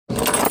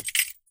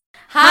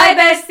Hi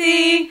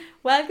Bestie!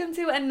 Welcome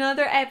to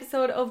another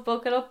episode of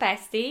Buckle Up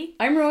Bestie.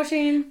 I'm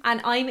Roisin.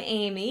 And I'm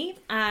Amy.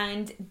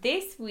 And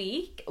this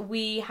week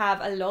we have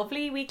a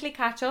lovely weekly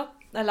catch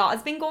up. A lot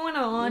has been going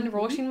on.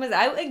 Roisin was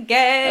out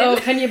again. Oh,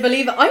 can you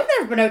believe it? I've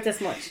never been out this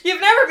much. You've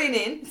never been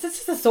in? It's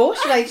just a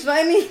socialite, you know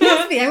what I mean? You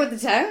have to be out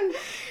with the town.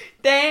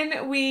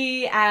 Then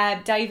we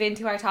dive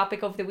into our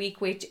topic of the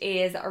week, which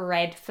is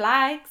red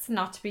flags,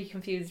 not to be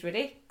confused with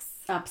icks.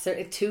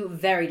 Absolutely. Two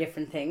very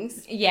different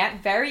things.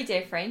 Yeah, very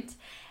different.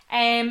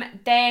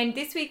 Then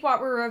this week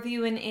what we're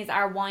reviewing is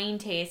our wine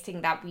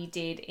tasting that we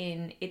did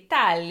in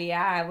Italia.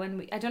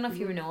 I don't know if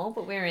you know,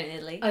 but we're in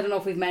Italy. I don't know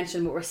if we've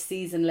mentioned, but we're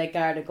seasoned like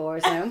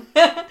Gardegors now.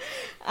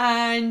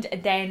 And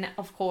then,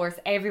 of course,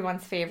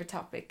 everyone's favourite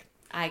topic,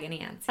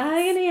 agony aunts.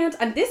 Agony aunt.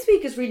 And this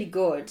week is really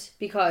good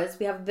because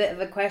we have a bit of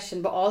a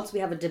question, but also we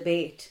have a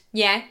debate.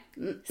 Yeah.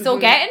 So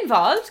get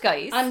involved,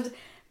 guys. And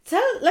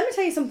let me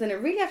tell you something, it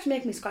really have to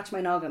make me scratch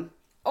my noggin.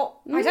 Oh,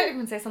 I don't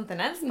even say something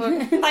else, but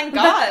thank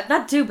God.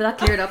 That too, but that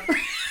cleared up.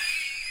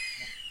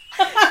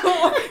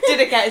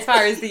 Did it get as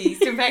far as the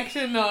yeast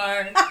infection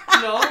or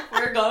no?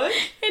 We're good.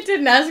 It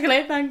didn't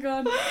escalate, thank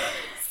God.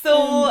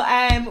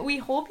 So we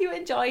hope you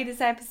enjoy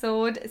this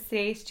episode.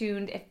 Stay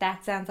tuned if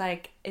that sounds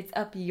like it's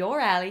up your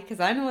alley,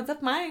 because I know what's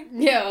up mine.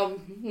 Yeah.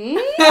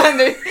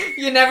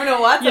 You never know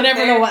what's You up never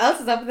there. know what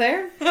else is up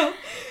there.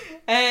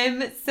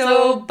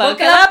 So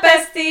buckle up,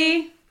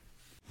 bestie.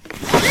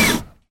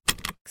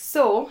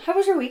 So, how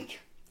was your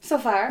week so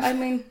far? I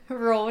mean,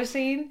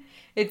 Roisin,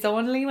 it's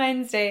only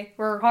Wednesday.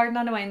 We're recording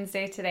on a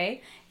Wednesday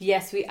today.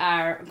 yes, we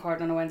are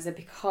recording on a Wednesday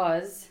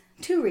because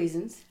two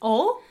reasons.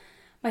 Oh?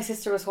 My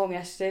sister was home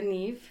yesterday,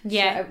 Neve.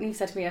 Yeah. Neve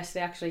said to me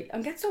yesterday, actually,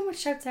 I'm getting so much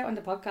shouts out on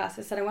the podcast.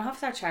 I said, I'm going to have to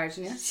start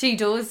charging you. She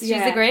does. She's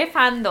Yeah. a great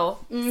fan though,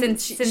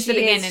 since the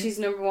beginning. She's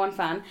number one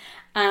fan.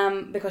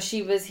 Because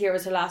she was here, it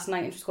was her last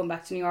night, and she was going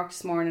back to New York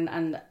this morning,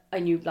 and I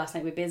knew last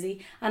night we'd be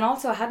busy. And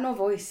also, I had no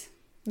voice.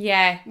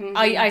 Yeah,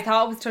 I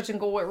thought it was touch and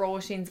go with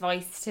Roisin's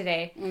voice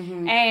today.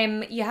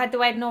 You had the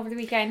wedding over the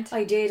weekend.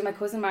 I did. My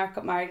cousin Mark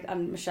got married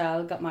and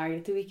Michelle got married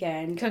at the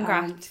weekend.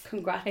 Congrats. And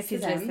congrats If to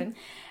you them.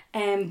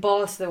 listen.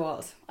 Balls to the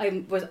walls.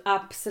 I was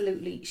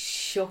absolutely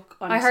shook.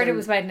 I heard it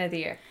was wedding of the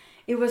year.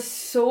 It was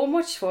so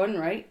much fun,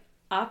 right?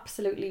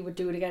 Absolutely would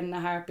do it again in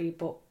a heartbeat,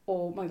 but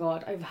oh my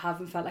God, I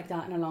haven't felt like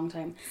that in a long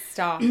time.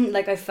 Stop.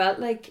 Like I felt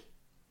like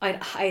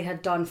I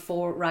had done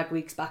 4 rag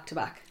weeks back to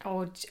back.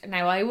 Oh,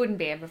 now I wouldn't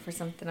be able for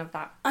something of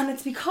that. And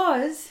it's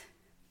because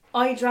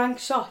I drank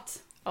shots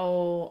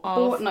Oh,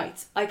 both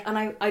nights. I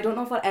don't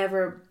know if I'll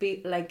ever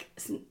be like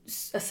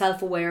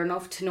self-aware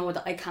enough to know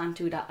that I can't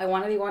do that. I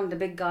want to be one of the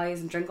big guys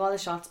and drink all the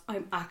shots.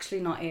 I'm actually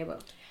not able.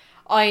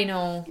 I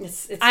know.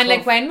 It's and tough.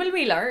 like, when will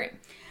we learn?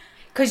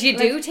 Because you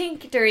do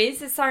think there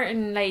is a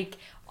certain like,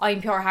 I'm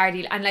pure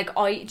hardy, and like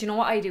do you know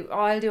what I do?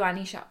 I'll do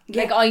any shot.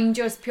 Yeah. Like I'm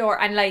just pure,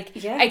 and like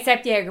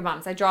except Jaeger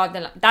bombs, I draw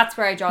the line. That's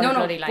where I draw the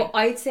bloody line. But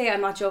I'd say,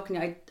 I'm not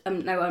joking.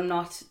 I'm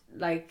not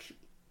like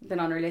being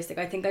unrealistic.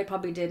 I think I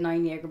probably did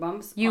 9 Jaeger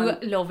bombs. You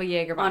love a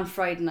Jaeger bomb on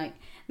Friday night.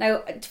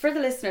 Now, for the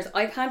listeners,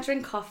 I can't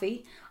drink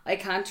coffee. I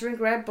can't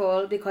drink Red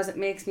Bull because it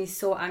makes me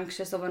so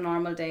anxious of a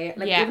normal day.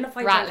 Like even if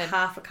I drank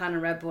half a can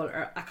of Red Bull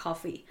or a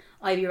coffee,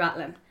 I'd be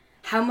rattling.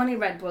 How many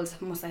Red Bulls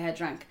must I have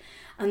drank?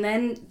 And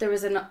then there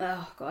was anyway,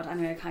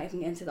 I can't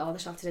even get into all the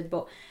shots I did,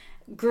 but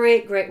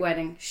great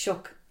wedding.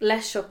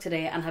 Less shook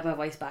today and have my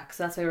voice back.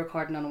 So that's why we're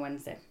recording on a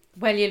Wednesday.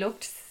 Well, you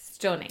looked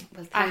stunning.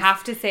 Well, I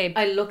have to say,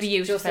 I looked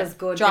beautiful. just as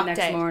good Drop the next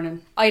dead.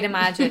 morning. I'd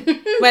imagine.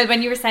 Well,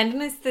 when you were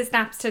sending us the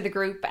snaps to the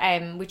group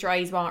with your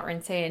eyes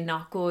watering saying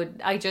not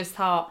good, I just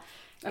thought,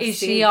 is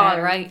she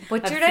alright?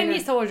 But you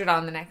soldiered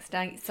on the next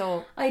night,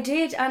 so I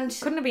did, and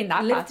couldn't have been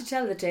that lived bad. to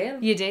tell the tale.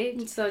 You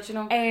did. So, you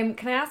know.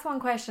 Can I ask one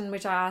question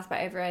which I asked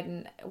about every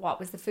wedding? What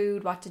was the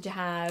food? What did you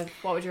have?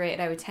 What would you rate it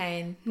out of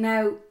 10?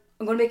 Now,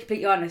 I'm going to be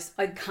completely honest.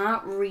 I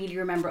can't really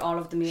remember all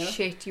of the meal.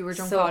 Shit, you were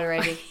drunk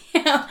already.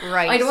 Yeah.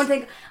 Right.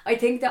 I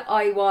think that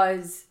I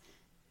was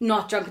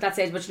not drunk at that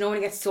stage, but you know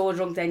when you get so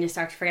drunk then you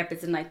start to forget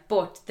bits of the night.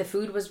 But the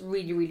food was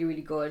really, really,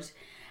 really good.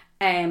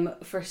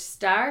 For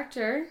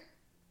starter,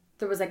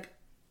 there was like,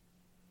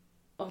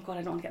 oh God,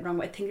 I don't want to get it wrong,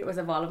 but I think it was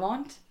a vol au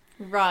vent.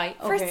 Right.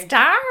 Okay. For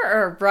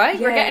starter, right?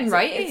 Yeah, we're getting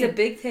right. It's a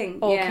big thing.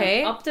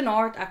 Okay. Yeah. Up the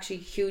north, actually,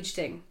 huge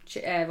thing.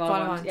 Vol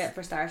au vent. Yeah,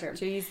 for starter.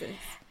 Jesus.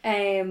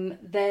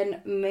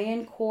 Then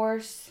main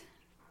course,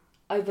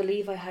 I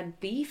believe I had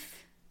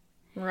beef.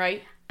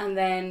 Right. And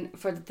then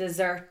for the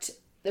dessert,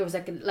 there was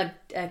like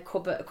a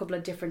couple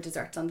of different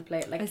desserts on the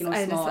plate, like small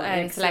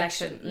like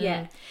selection.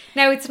 Yeah.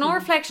 Now it's no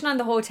reflection on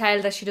the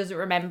hotel that she doesn't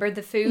remember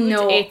the food.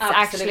 No, it's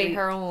absolutely. actually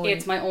her own.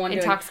 It's my own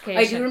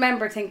intoxication. I do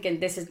remember thinking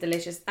this is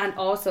delicious, and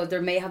also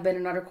there may have been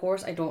another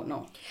course. I don't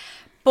know.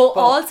 But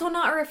also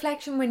not a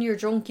reflection when you're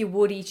drunk. You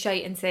would eat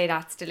shite and say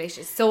that's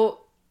delicious. So.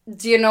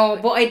 Do you know?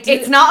 But I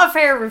did. It's not a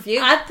fair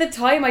review. At the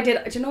time, I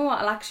did. Do you know what?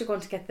 I'll actually go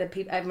to get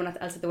everyone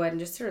else at the wedding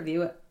just to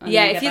review it.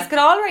 Yeah, if you could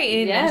all write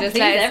in and just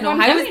let us know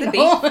how was the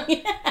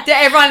beef.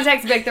 Yeah. Everyone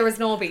texted back there was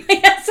no beef.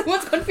 Yeah,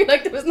 someone's going to feel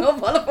like there was no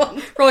vol au vent.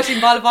 Roisin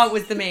vol au vent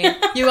was the main.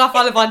 You got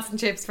vol au vents and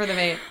chips for the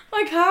main.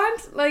 I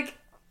can't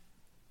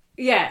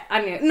Yeah,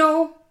 anyway.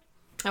 No.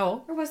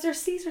 Oh. Or was there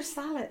Caesar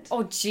salad?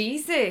 Oh,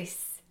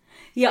 Jesus.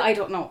 Yeah, I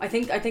don't know. I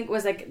think it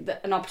was like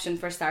an option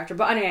for a starter.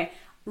 But anyway,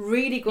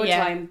 really good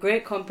time.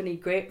 Great company,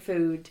 great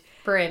food.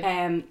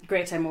 Brilliant.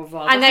 Great time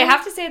overall. And I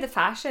have to say the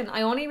fashion.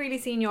 I only really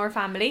seen your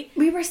family.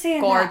 We were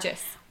saying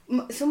gorgeous.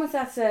 Some of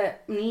that's a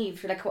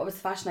Neve. Like, what was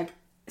the fashion? Like,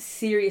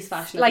 serious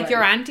fashion. Like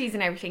your aunties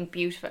and everything,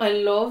 beautiful. I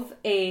love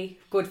a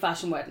good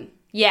fashion wedding.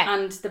 Yeah.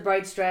 And the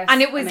bride's dress.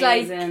 And it was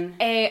amazing.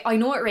 like, I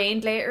know it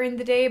rained later in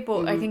the day,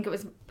 but I think it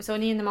was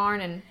sunny in the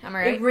morning. Am I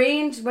right? It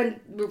rained when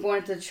we were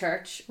going to the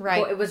church.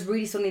 Right. But it was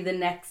really sunny the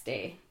next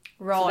day.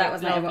 Right. So that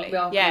was lovely. Like, we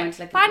all went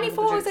to, like, but any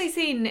photos I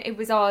seen, it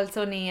was all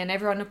sunny and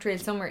everyone looked real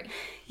summery.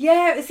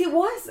 Yeah, see, it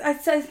was. I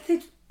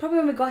think probably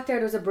when we got there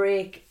was a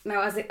break.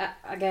 Now,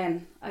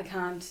 again, I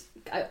can't.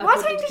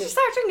 What time did you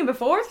start drinking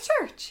before the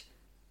church?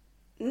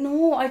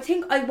 No, I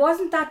think I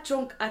wasn't that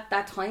drunk at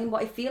that time,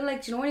 but I feel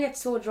like, you know, when you get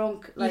so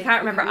drunk, like, you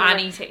can't remember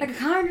anything. Like, I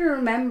can't even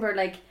remember,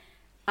 like,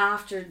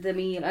 after the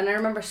meal, and I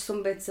remember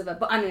some bits of it.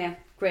 But anyway,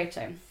 great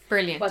time.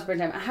 Brilliant. It was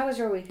brilliant time. How was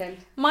your weekend?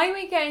 My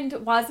weekend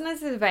wasn't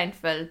as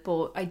eventful,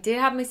 but I did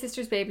have my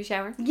sister's baby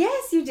shower.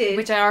 Yes, you did.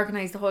 Which I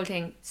organised the whole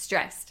thing,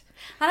 stressed.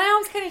 And I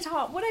always kind of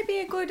thought, would I be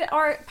a good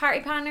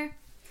party planner?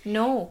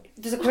 No.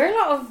 There's quite a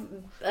lot of,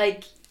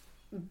 like,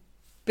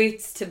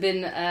 bits to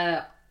been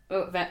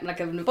like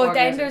a but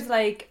then there's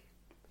like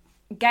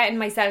getting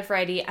myself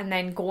ready and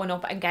then going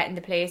up and getting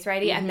the place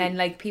ready, and then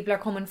like people are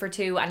coming for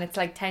 2 and it's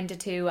like 10 to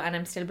 2 and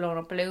I'm still blowing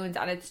up balloons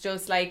and it's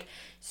just like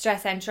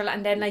stress central.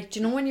 And then, like, do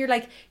you know when you're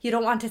like, you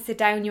don't want to sit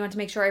down, you want to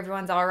make sure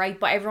everyone's alright,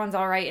 but everyone's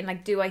alright, and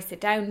like, do I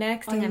sit down?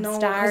 Next thing I'm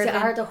starving. I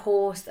are the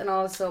host and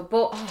also,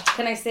 but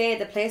can I say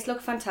the place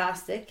looked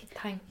fantastic.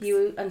 Thanks.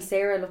 You and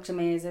Sarah looked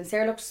amazing.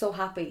 Sarah looked so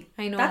happy.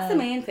 I know, that's the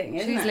main thing,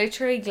 isn't she's it?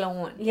 literally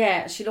glowing.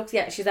 Yeah, she looked,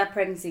 she's that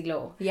pregnancy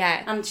glow.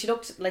 Yeah, and she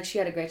looked like she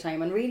had a great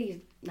time, and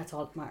really that's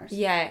all that matters.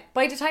 Yeah,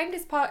 by the time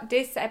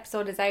this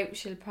episode is out,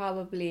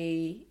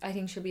 I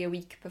think she'll be a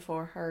week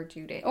before her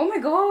due date. Oh my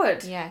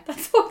god. Yeah,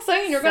 that's so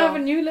exciting. You're gonna have a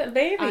new little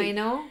baby. I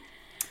know.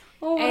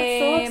 Oh, that's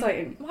so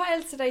exciting. What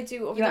else did I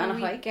do over the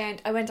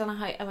weekend? I went on a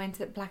hike. I went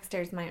to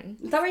Blackstairs Mountain.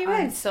 Is that where you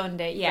went? On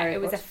Sunday. Yeah, Very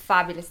it was good. a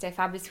fabulous day,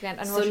 fabulous weekend.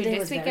 And Sunday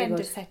this weekend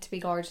is set to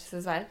be gorgeous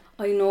as well.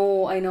 I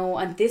know.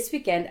 And this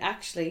weekend,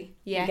 actually,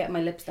 I'm getting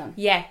my lips done.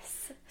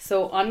 Yes.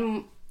 So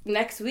on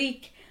next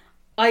week,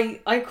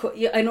 I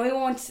know you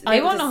won't. I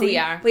won't know who you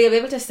are, but you'll be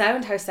able to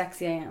sound how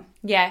sexy I am.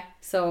 Yeah.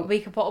 So we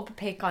could put up a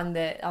pic on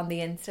the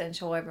Insta and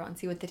show everyone,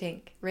 see what they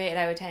think. Rate it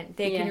out of 10.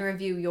 They can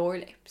review your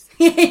lips.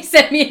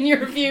 Send me in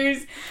your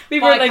reviews. We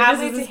were like,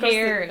 this is to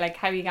hear like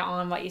how you get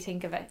on, what you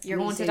think of it. You're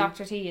going to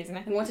Dr. T, isn't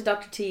it? I'm going to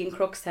Dr. T in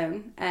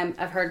Crookstown.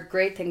 I've heard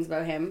great things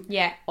about him.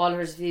 Yeah. All of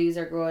his reviews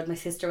are good. My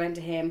sister went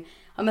to him.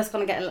 I'm just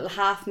going to get a little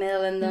half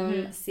mil in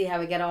them, see how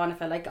we get on.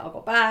 If I like it, I'll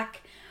go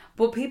back.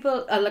 But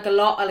people, a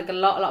lot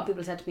of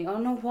people said to me, oh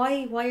no,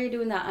 why are you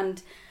doing that?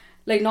 And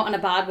like, not in a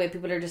bad way,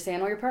 people are just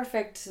saying, oh, you're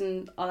perfect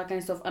and all that kind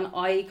of stuff. And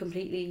I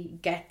completely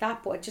get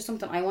that, but it's just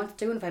something I want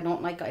to do, and if I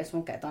don't like it, I just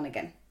won't get it done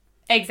again.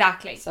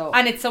 Exactly. So,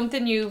 and it's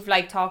something you've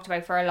like talked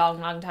about for a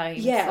long time.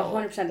 Yeah, so.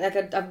 100%.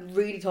 Like, I've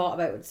really thought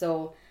about it.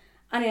 So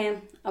anyway,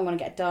 I'm going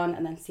to get it done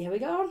and then see how we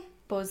go on.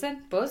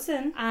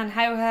 Buzzing. And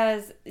how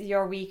has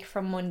your week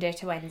from Monday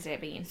to Wednesday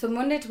been? So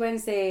Monday to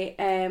Wednesday,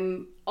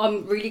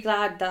 I'm really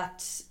glad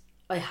that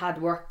I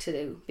had work to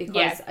do,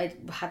 because I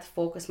had to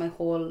focus my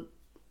whole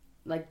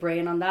like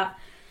brain on that.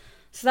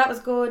 So that was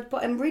good.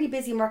 But I'm really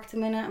busy in work at the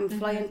minute. I'm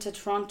flying to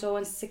Toronto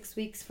in 6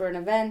 weeks for an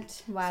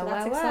event. Wow, so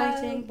that's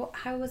exciting. But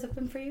how has it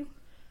been for you?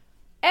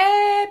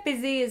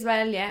 Busy as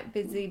well, yeah.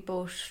 Busy,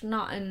 but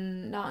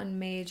nothing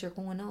major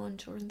going on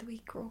during the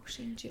week,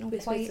 Roisin. Do you know, we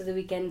wait till the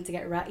weekend to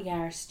get ratty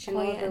arse. Do you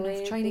know the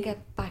way trying to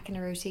get back in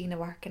a routine of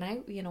working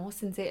out, you know,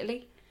 since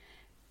Italy.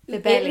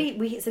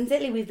 Since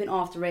Italy we've been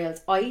off the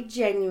rails. I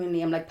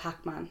genuinely am like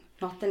Pac-Man.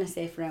 Nothing is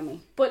safe around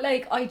me. But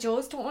like, I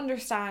just don't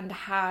understand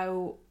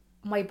how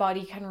my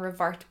body can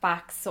revert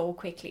back so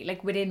quickly,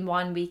 like within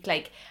 1 week.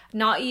 Like,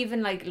 not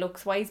even like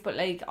looks wise, but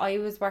like, I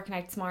was working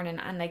out this morning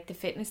and like the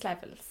fitness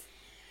levels,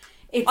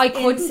 I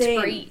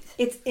couldn't breathe.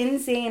 It's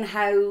insane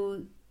how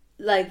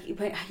like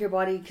your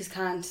body just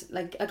can't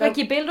like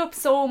you build up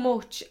so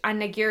much, and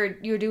like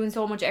you're doing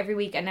so much every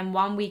week, and then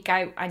 1 week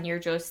out and you're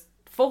just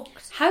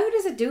fucked. How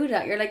does it do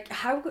that? You're like,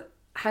 how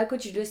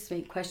could you do this to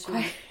me? Question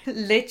mark.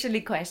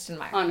 Literally question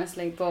mark.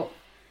 Honestly, but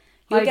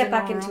you'll get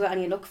back into it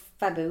and you look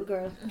fabu,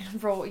 girl.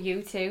 Bro,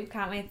 you too.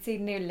 Can't wait to see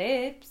the new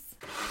lips.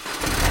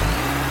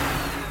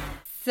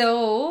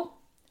 So,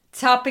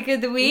 topic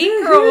of the week,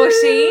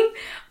 Roisin.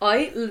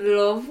 I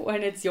love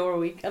when it's your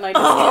week, and I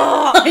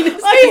hate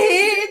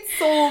it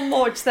so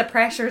much. The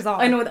pressure's on.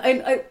 I know.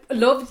 I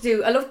love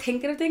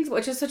thinking of things, but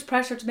it's just such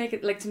pressure to make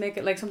it like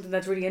something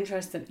that's really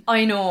interesting.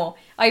 I know.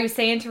 I was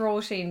saying to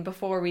Roisin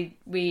before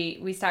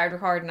we started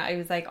recording, I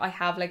was like, I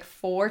have like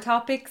 4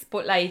 topics,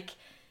 but like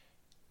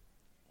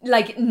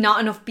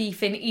not enough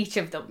beef in each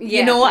of them.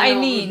 You know what I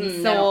mean?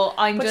 Mm-hmm, so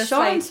I'm but just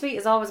short and sweet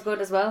is always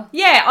good as well.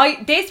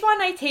 Yeah, this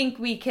one I think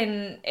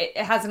it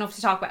has enough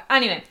to talk about.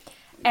 Anyway,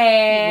 we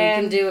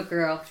can do it,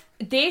 girl.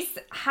 this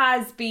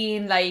has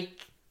been like,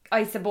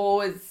 I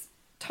suppose,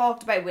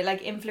 talked about with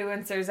like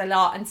influencers a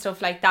lot and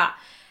stuff like that.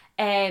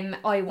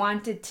 I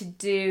wanted to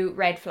do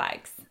red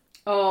flags.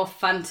 Oh,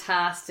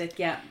 fantastic.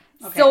 Yeah.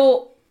 Okay.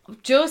 So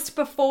just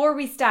before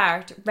we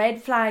start,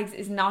 red flags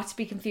is not to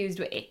be confused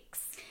with icks.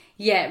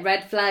 Yeah,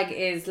 red flag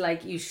is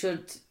like you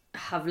should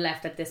have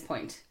left at this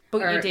point.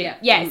 But you did.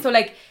 Yeah. So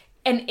like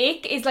an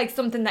ick is like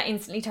something that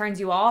instantly turns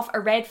you off. A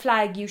red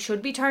flag, you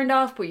should be turned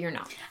off, but you're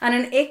not. And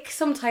an ick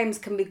sometimes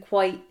can be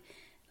quite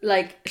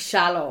like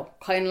shallow,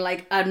 kind of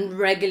like a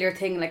regular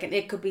thing. Like an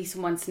ick could be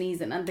someone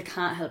sneezing and they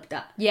can't help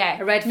that. Yeah.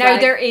 A red flag. Now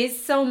there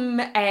is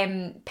some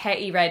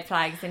petty red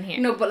flags in here.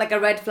 No, but like a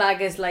red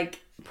flag is like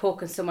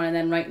poking someone and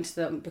then writing to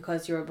them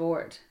because you're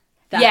bored.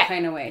 That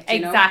kind of way. Do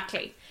you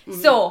exactly. Know?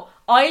 So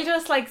I'll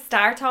just like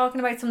start talking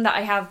about some that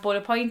I have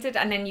bullet pointed,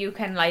 and then you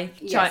can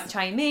like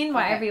chime in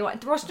whatever you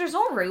want. There's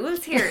no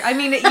rules here. I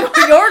mean,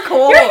 you're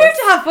cool. You're here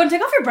to have fun.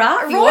 Take off your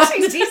bra.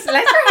 Rosie, Jesus,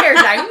 let your hair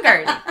down,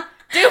 girl.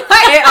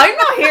 I'm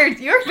not here.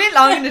 You're a bit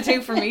long in the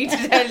tooth for me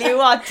to tell you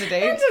what to do.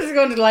 I'm just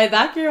going to lie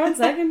back here 1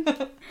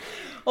 second.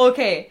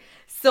 Okay,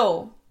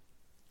 so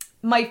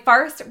my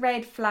first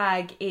red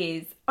flag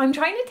is, I'm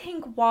trying to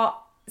think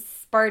what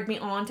spurred me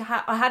on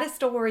to I had a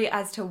story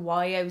as to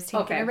why I was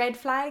thinking of red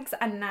flags,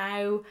 and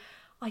now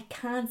I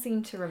can't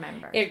seem to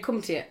remember. It'll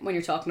come to you when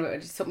you're talking about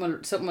it.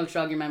 Something will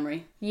jog your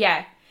memory.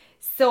 Yeah.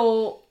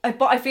 So,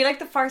 but I feel like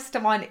the first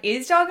one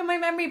is jogging my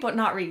memory, but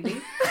not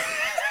really.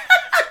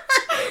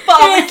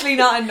 But obviously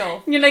not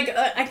enough. You're like,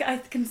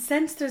 I can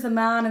sense there's a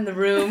man in the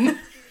room.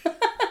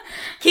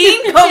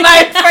 Keen, come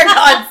out for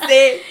God's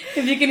sake.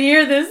 If you can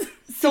hear this.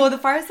 So the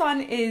first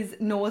one is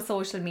no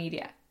social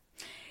media.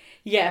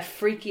 Yeah,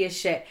 freaky as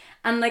shit.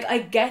 And like, I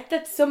get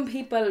that some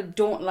people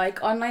don't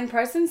like online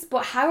persons,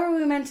 but how are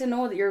we meant to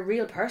know that you're a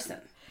real person?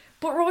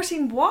 But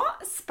Roisin,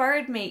 what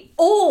spurred me?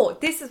 Oh,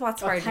 this is what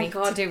spurred me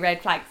to do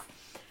red flags.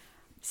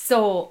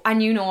 So,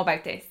 and you know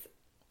about this.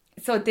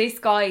 So this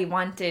guy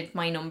wanted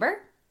my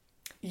number.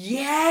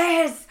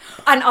 Yes!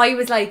 And I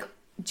was like,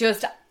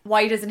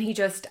 why doesn't he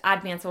just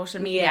add me on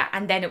social media? Yeah.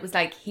 And then it was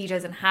like, he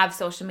doesn't have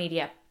social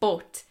media,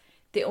 but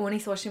the only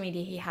social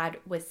media he had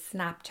was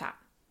Snapchat.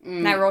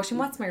 Now, Roisin,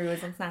 what's my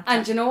rules on Snapchat?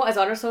 And do you know what his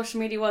other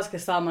social media was?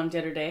 Because I saw him on the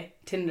other day.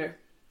 Tinder.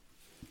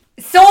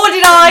 So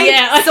did I!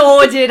 Yeah.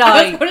 So did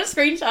I. I put a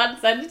screenshot and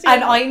send it to you.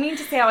 And I mean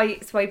to say, I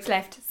swiped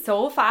left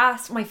so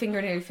fast, my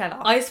fingernail fell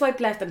off. I swiped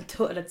left and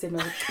tutted at him.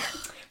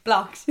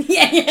 Blocked.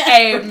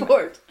 Yeah.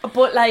 Report.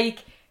 But like,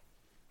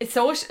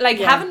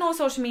 having no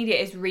social media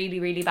is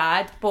really, really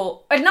bad.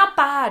 But not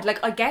bad.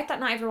 Like, I get that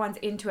not everyone's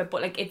into it,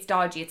 but like, it's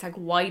dodgy. It's like,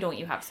 why don't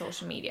you have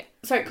social media?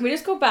 Sorry, can we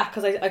just go back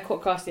because I cut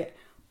across you?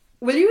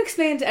 Will you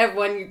explain to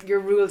everyone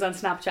your rules on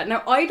Snapchat?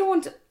 Now, I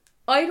don't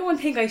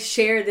think I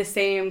share the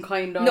same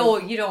kind of... No,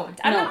 you don't.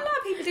 And a lot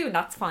of people do, and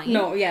that's fine.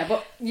 No, yeah,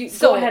 but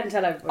go ahead and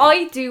tell everybody.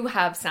 I do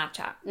have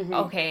Snapchat,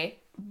 okay?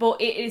 But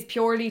it is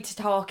purely to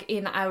talk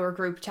in our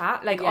group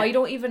chat. Like, I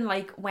don't even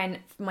like when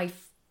my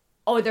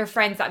other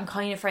friends that I'm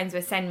kind of friends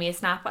with send me a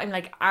snap. I'm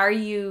like, are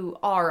you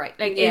alright?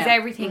 Like, is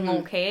everything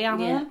okay at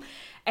home?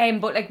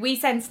 But like, we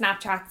send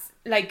Snapchats,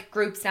 like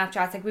group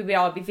Snapchats, like we would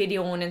all be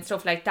videoing and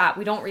stuff like that.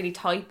 We don't really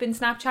type in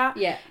Snapchat.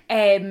 Yeah.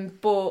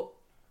 But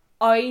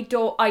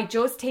I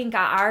just think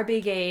at our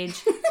big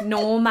age,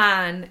 no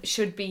man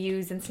should be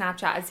using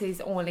Snapchat as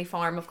his only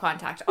form of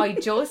contact. I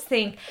just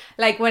think,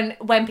 like,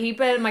 when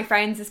people, my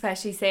friends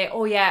especially, say,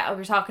 oh yeah,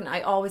 we're talking,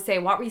 I always say,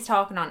 what were you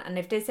talking on? And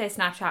if they say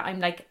Snapchat, I'm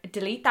like,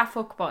 delete that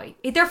fuckboy.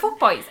 They're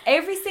fuckboys.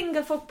 Every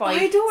single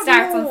fuckboy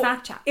starts on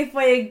Snapchat. If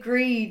I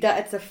agree that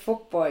it's a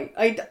fuckboy,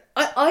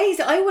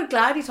 I would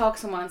gladly talk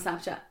to someone on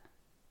Snapchat.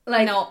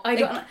 Like, no, I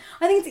don't.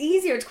 I think it's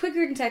easier. It's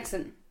quicker than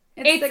texting.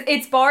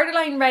 It's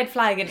borderline red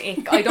flag and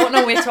ick. I don't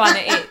know which one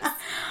it is.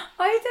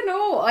 I don't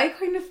know. I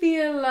kind of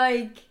feel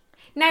like...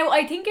 Now,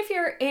 I think if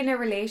you're in a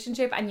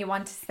relationship and you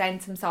want to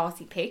send some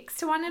saucy pics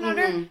to one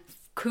another,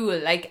 cool.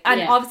 Like,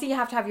 and obviously you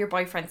have to have your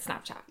boyfriend's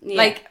Snapchat. Yeah.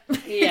 Like,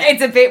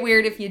 it's a bit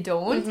weird if you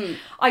don't.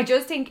 I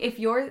just think if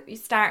you're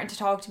starting to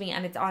talk to me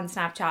and it's on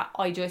Snapchat,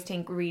 I just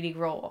think really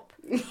grow up.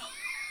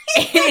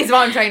 Is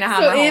what I'm trying to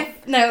have.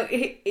 So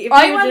if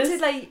I want to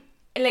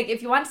like,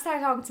 if you want to start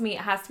talking to me,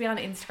 it has to be on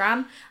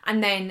Instagram,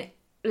 and then,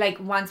 like,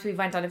 once we've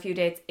went on a few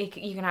dates,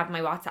 you can have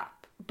my WhatsApp.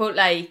 But,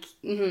 like,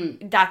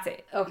 that's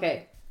it.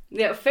 Okay.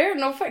 Yeah, fair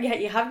enough. Yeah,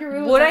 you have your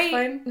rules,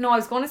 fine. No, I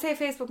was going to say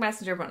Facebook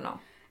Messenger, but no.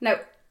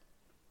 Now,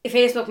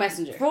 Facebook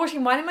Messenger.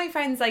 Roisin, one of my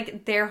friends,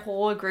 like, their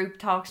whole group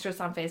talks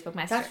just on Facebook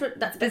Messenger.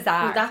 That's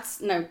bizarre.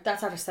 That's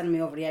after sending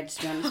me over the edge,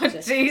 to be honest with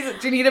you.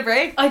 Jesus, do you need a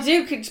break? I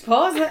do. Could you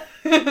pause it?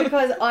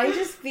 Because I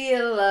just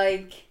feel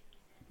like...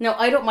 No,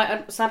 I don't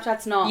mind.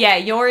 Snapchat's not. Yeah,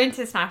 you're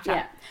into Snapchat.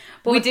 Yeah.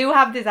 But we do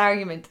have this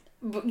argument.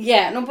 But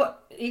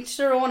each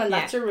their own, and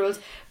that's your rules.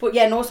 But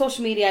yeah, no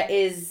social media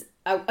is...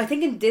 I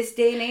think in this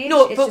day and age,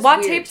 no, but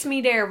what tipped me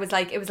there was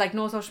like, it was like,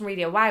 no social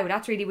media. Wow,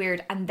 that's really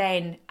weird. And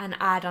then an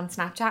ad on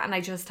Snapchat, and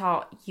I just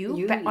thought,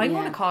 I'm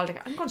going to call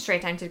I'm going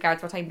straight down to the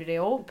guards. What time do they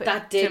open?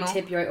 That did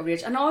tip you right over the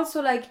edge. And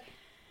also, like,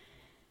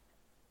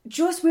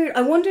 Just weird.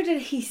 I wonder,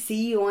 did he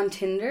see you on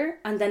Tinder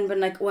and then been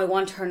like, oh, I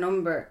want her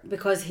number,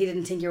 because he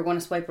didn't think you were going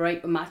to swipe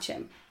right and match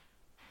him?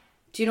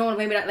 Do you know what?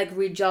 Maybe that like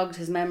rejogged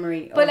his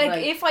memory. But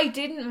like if I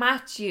didn't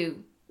match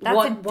you,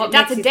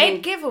 that's a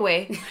dead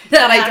giveaway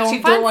that I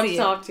don't want to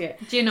talk to you.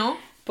 Do you know?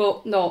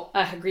 But no,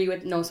 I agree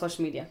with no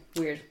social media.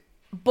 Weird.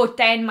 But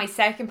then my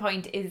second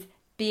point is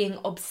being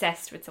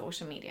obsessed with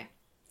social media.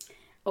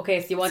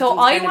 Okay, so you want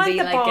I want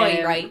the like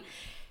boy, right?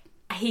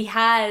 He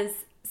has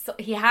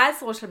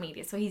social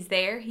media, so he's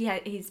there.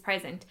 He's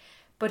present,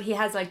 but he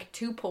has like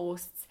 2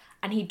 posts,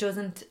 and he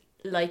doesn't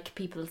like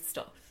people's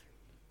stuff.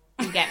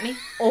 You get me?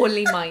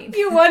 Only mine.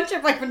 You want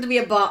your boyfriend to be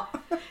a bot?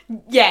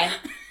 Yeah.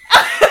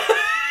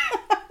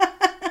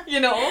 You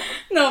know?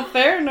 No,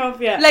 fair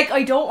enough, yeah. Like,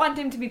 I don't want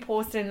him to be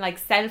posting, like,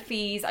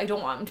 selfies. I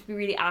don't want him to be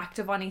really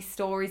active on his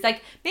stories.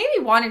 Like, maybe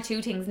 1 or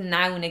 2 things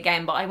now and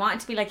again, but I want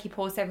it to be like he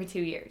posts every 2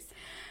 years.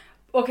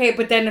 Okay,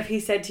 but then if he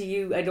said to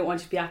you, I don't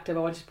want you to be active, I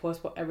want you to post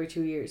every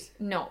 2 years.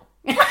 No.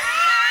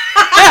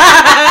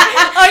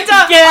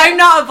 I'm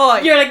not a boy.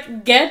 You're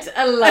like, get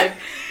a life.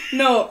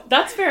 No,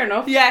 that's fair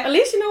enough. Yeah. At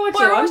least you know what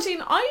you want.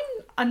 Roisin,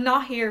 I'm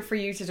not here for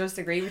you to just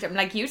agree with him.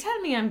 Like, you tell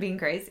me I'm being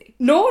crazy.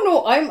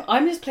 No,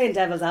 I'm just playing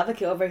devil's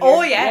advocate over here.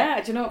 Oh yeah.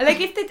 Yeah, do you know?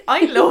 Like,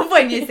 I love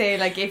when you say,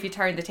 like, if you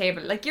turn the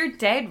table, like, you're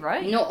dead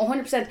right. No,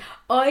 100%.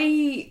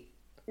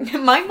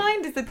 My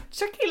mind is a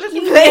tricky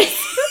little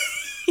place.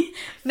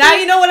 Now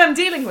you know what I'm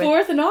dealing with.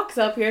 Fourth and ox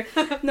up here.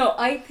 No,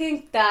 I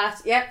think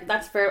that, yeah,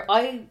 that's fair.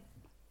 I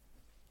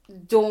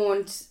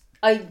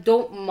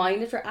don't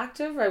mind if you're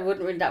active. I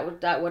wouldn't really,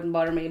 that wouldn't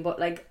bother me, but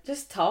like,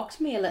 just talk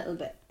to me a little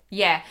bit.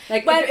 Yeah.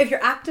 Like, well, if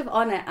you're active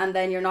on it and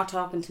then you're not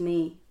talking to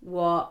me,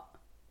 what?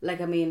 Like,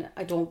 I mean,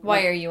 I don't...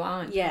 Why are you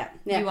on? Yeah.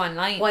 You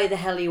online? Why the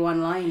hell are you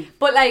online?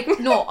 But like,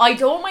 no, I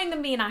don't mind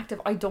them being active.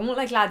 I don't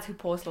like lads who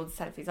post loads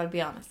of selfies, I'll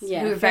be honest.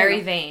 Yeah. Who are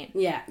very vain.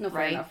 Yeah, no,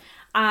 fair enough.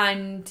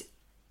 And...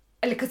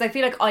 because I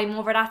feel like I'm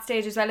over that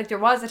stage as well. Like, there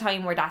was a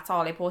time where that's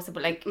all I posted,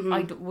 but like,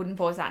 I wouldn't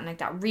post that and like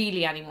that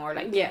really anymore.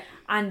 Like, yeah.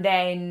 And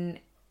then,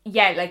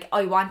 yeah, like,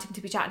 I want him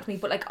to be chatting to me,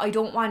 but like, I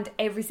don't want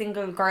every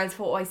single girl's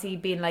photo I see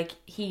being like,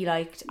 he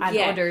liked and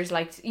others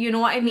liked. You know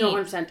what I mean? No,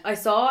 100%. I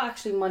saw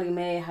actually Molly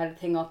May had a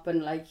thing up,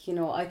 and like, you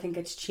know, I think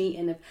it's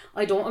cheating. If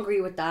I don't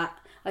agree with that.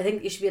 I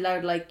think you should be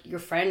allowed, like, your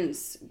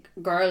friends,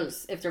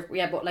 girls, if they're,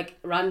 but like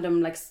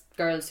random like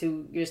girls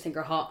who you just think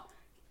are hot.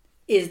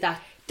 Is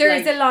that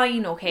there's a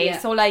line, okay? Yeah.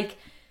 So like,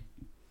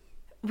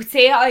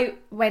 say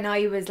when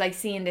I was like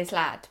seeing this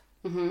lad,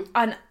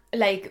 and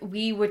like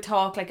we would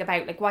talk like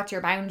about like what's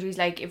your boundaries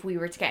like if we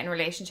were to get in a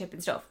relationship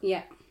and stuff.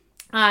 Yeah.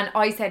 And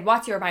I said,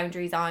 what's your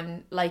boundaries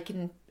on like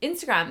in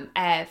Instagram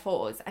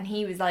photos? And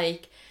he was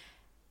like,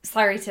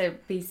 sorry to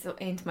be so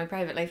into my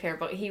private life here,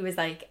 but he was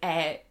like,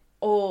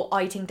 oh,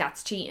 I think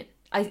that's cheating.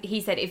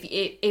 He said,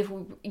 if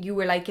you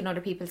were liking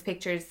other people's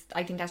pictures,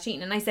 I think that's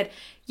cheating. And I said,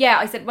 yeah.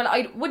 I said, well,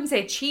 I wouldn't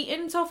say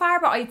cheating so far,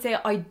 but I'd say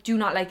I do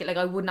not like it. Like,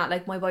 I would not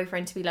like my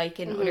boyfriend to be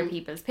liking other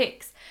people's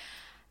pics.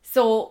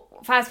 So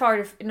fast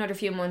forward another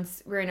few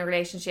months, we're in a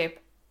relationship,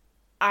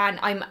 and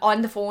I'm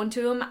on the phone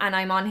to him, and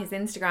I'm on his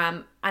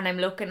Instagram, and I'm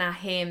looking at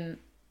him,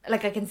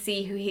 like, I can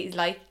see who he's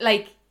like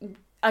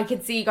I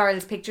can see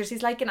girls' pictures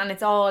he's liking, and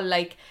it's all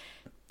like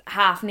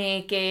half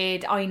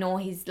naked. I know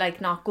he's like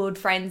not good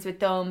friends with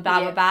them, blah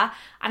blah blah.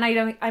 And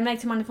I'm like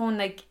to him on the phone,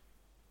 like,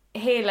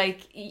 hey,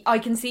 like, I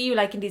can see you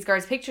liking these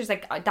girls' pictures,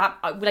 like that,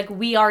 like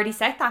we already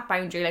set that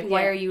boundary, like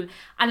why are you?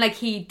 And like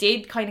he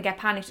did kind of get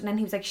panicked, and then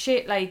he was like,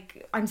 shit,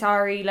 like I'm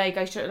sorry, like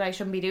I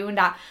shouldn't be doing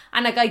that.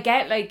 And like I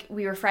get like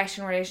we were fresh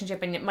in a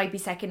relationship and it might be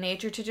second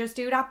nature to just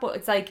do that, but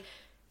it's like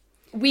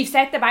we've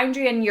set the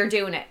boundary and you're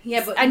doing it.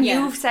 Yeah, but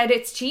you've said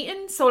it's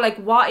cheating. So like,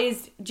 what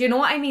is? Do you know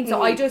what I mean?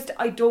 So I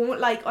don't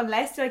like,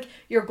 unless like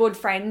you're good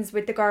friends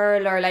with the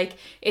girl, or like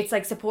it's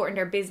like supporting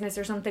their business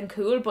or something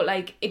cool. But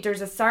like, if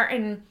there's a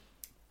certain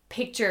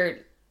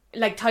picture,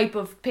 like type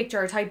of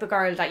picture or type of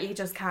girl that you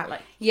just can't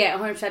like. Yeah,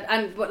 100%.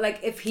 And but like,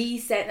 if he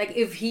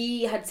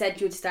had said to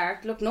you at the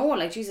start, look, no,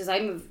 like, Jesus,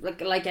 I'm like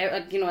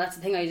you know, that's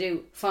the thing I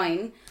do.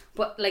 Fine,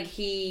 but like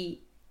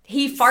he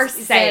first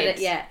said it.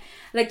 Yeah.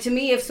 Like, to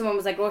me, if someone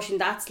was like, Roisin,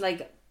 that's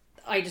like,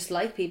 I just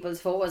like people's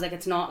photos, like,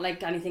 it's not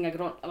like anything I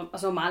could,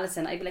 so malice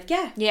in, I'd be like,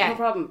 yeah, no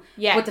problem.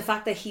 Yeah. But the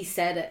fact that he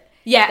said it.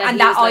 Yeah, and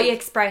that I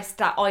expressed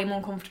that I'm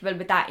uncomfortable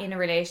with that in a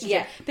relationship.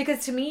 Yeah.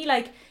 Because to me,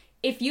 like,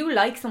 if you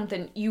like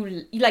something,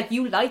 you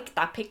like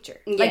that picture.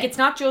 Yeah. Like, it's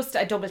not just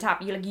a double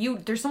tap.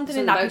 There's something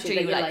in that picture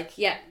you like.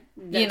 Yeah.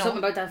 There's something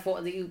about that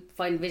photo that you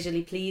find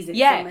visually pleasing.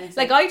 Yeah,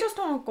 like I just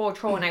don't go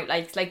throwing out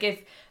likes. Like,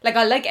 if like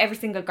I like every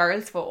single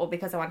girl's photo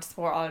because I want to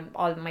support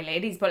all my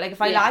ladies. But like,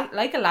 if I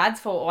like a lad's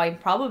photo, I'm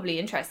probably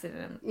interested in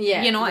him.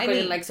 Yeah, you know what I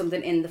mean. Like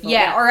something in the photo.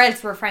 Yeah, or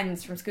else we're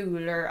friends from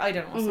school, or I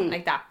don't know, something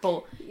like that.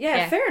 But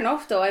yeah, fair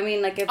enough though. I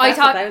mean, like, if I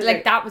thought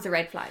like that was a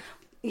red flag.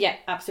 Yeah,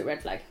 absolute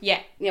red flag.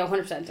 Yeah,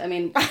 100%. I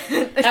mean,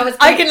 that was.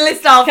 I can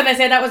list off. Can I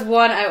say that was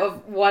 1 out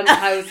of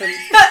 1,000?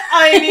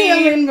 I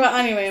mean, but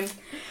anyway.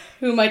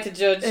 Who am I to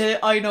judge?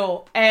 I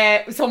know.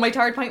 So my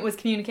third point was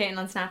communicating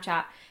on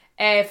Snapchat.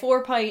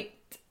 4 point,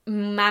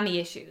 mammy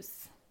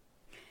issues.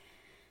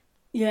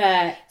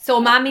 Yeah. So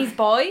mammy's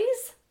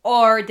boys,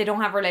 or they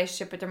don't have a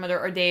relationship with their mother,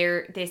 or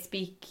they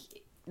speak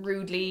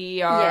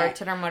rudely or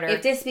to their mother.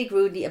 If they speak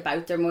rudely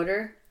about their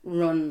mother,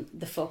 run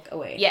the fuck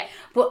away. Yeah.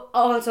 But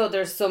also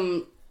there's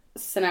some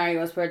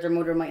scenarios where their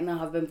mother might not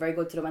have been very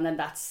good to them, and then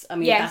that's a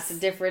whole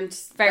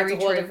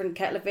different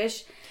kettle of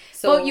fish.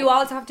 So, but you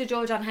also have to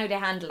judge on how they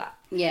handle that.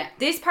 Yeah.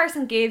 This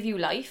person gave you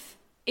life.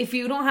 If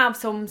you don't have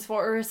some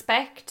sort of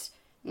respect,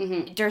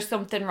 there's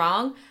something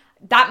wrong.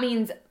 That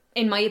means,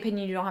 in my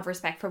opinion, you don't have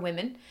respect for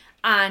women.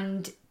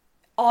 And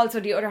also,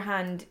 the other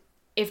hand,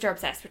 if they're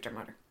obsessed with their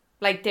mother,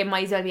 like, they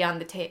might as well be on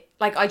the tape.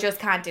 Like, I just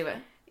can't do it.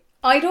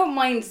 I don't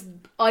mind.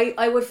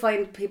 I would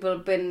find people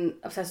being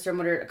obsessed with their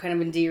mother kind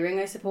of endearing,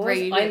 I suppose.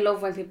 Really? I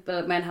love when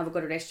men have a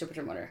good relationship with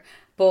their mother.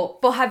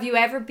 But have you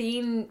ever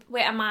been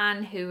with a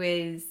man who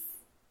is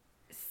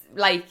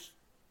like,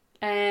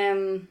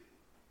 no,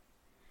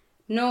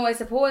 I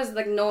suppose,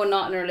 like, no,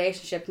 not in a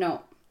relationship,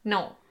 no.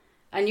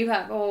 And you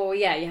have? Oh,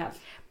 yeah, you have.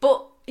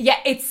 But yeah,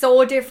 it's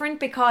so different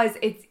because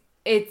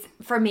it's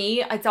for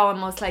me, it's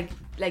almost like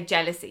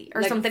jealousy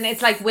or like, something.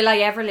 It's like, will I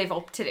ever live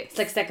up to this? It's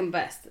like second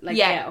best. Like,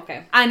 yeah,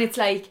 okay. And it's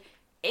like,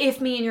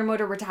 if me and your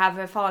mother were to have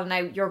a falling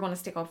out, you're going to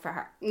stick up for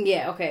her.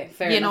 Yeah, okay,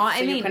 fair enough. You know what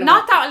I mean?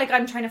 Not that like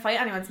I'm trying to fight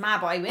anyone's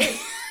mad, but I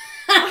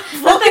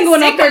will. Nothing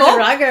going up there to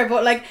drag her,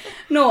 but like,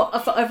 no,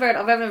 I've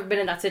ever been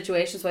in that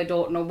situation, so I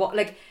don't know what,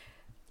 like,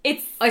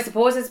 I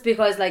suppose it's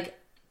because, like,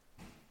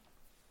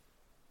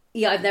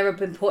 yeah, I've never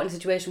been put in a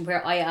situation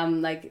where I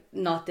am, like,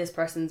 not this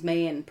person's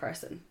main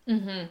person.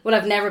 Mm-hmm. Well,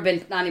 I've never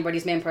been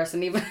anybody's main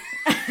person, even.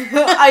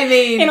 I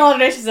mean, in all the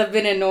relationships I've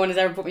been in, no one has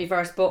ever put me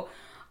first, but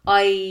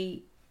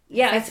I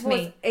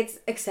suppose it's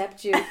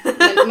accept you.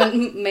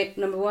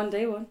 Number one,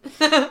 day one.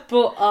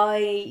 But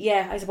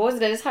I suppose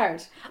it is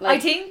hard. Like, I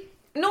think,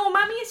 no,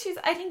 mommy issues,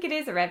 I think it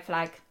is a red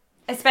flag.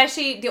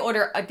 Especially the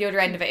other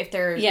end of it, if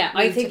they're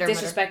I think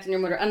disrespecting your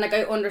mother, and like,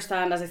 I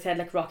understand, as I said,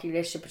 like, rocky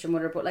relationship with your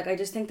mother, but like, I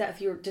just think that if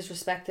you're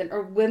disrespecting,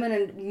 or women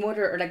and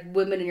mother, or like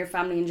women in your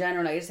family in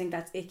general, I just think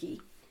that's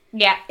icky.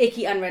 Yeah,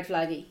 icky and red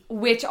flaggy.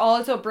 Which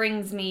also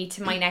brings me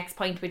to my next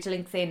point, which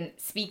links in,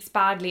 speaks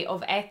badly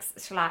of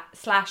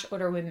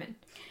ex/other women.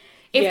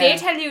 If they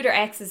tell you their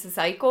ex is a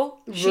psycho,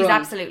 she's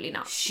absolutely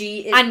not.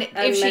 She is, and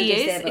if she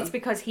is, stable. It's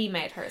because he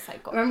made her a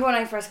psycho. I remember when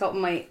I first got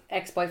with my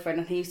ex-boyfriend,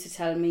 and he used to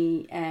tell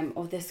me,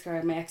 oh, this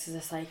girl, my ex is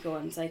a psycho,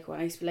 and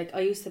I used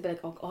to be like,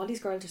 oh, all these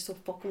girls are so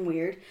fucking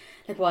weird.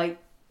 Like, why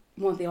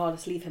won't they all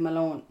just leave him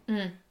alone?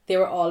 They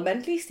were all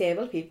mentally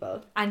stable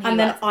people, and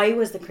then I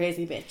was the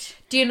crazy bitch.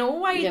 Do you know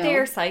why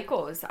they're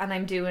psychos? And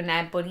I'm doing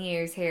bunny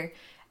ears here.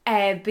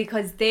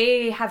 Because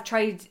the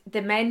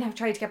men have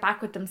tried to get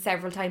back with them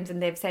several times, and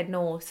they've said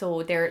no,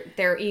 so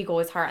their ego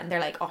is hurt, and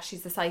they're like, oh,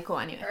 she's a psycho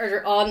anyway.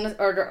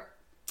 Or they're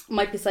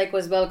might be psycho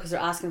as well, because they're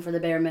asking for the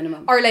bare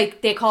minimum. Or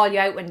like, they call you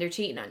out when they're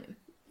cheating on you.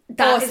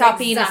 Stop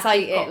being a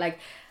psycho. Like,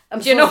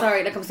 I'm so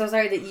sorry. Like, I'm so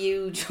sorry that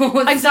you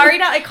chose. I'm sorry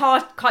that I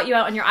caught you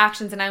out on your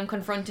actions, and now I'm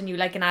confronting you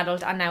like an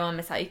adult, and now I'm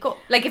a psycho.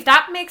 Like, if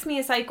that makes me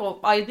a psycho,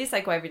 I'll be a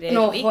psycho every day.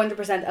 No,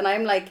 100%. And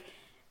I'm like,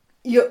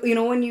 you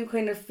know, when you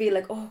kind of feel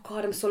like, oh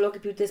God, I'm so lucky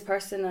to be with this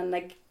person, and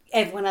like,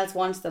 everyone else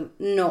wants them.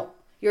 No,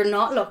 you're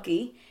not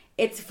lucky.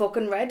 It's a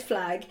fucking red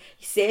flag.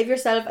 You save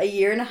yourself a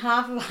year and a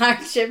half of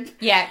hardship.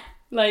 Yeah.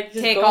 Like,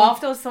 just take off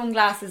those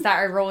sunglasses that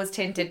are rose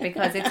tinted,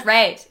 because it's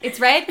red.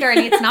 It's red,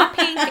 girlie. It's not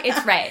pink.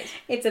 It's red.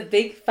 It's a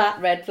big fat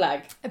red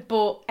flag.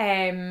 But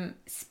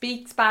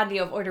speaks badly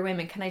of other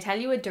women. Can I tell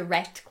you a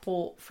direct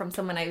quote from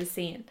someone I was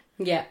seeing?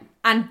 Yeah.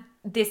 And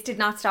this did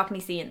not stop me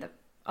seeing them.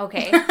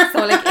 Okay,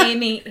 so like,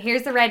 Amy,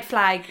 here's the red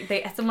flag.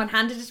 Someone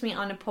handed it to me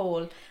on a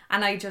pole,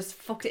 and I just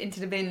fucked it into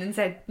the bin and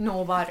said,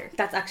 no bother.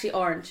 That's actually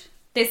orange.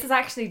 This is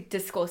actually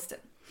disgusting.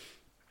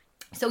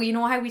 So you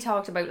know how we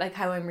talked about like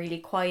how I'm really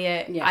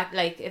quiet,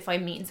 like if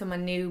I'm meeting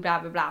someone new, blah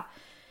blah blah.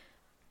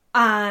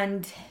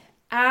 And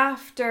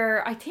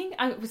after, I think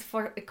it was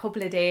for a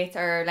couple of dates,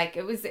 or like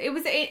it was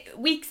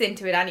weeks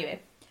into it anyway,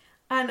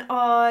 and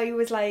I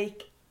was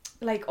like,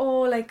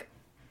 oh, like,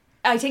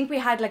 I think we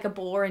had like a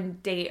boring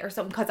date or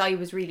something, because I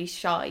was really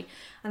shy,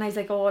 and I was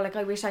like, oh, like,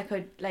 I wish I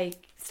could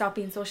like stop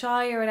being so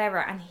shy or whatever.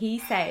 And he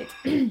said,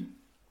 and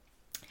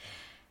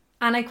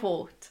I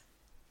quote,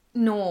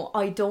 no,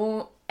 I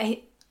don't.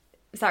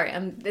 Sorry,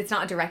 it's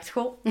not a direct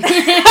quote.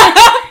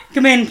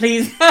 Come in,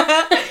 please.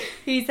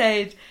 He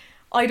said,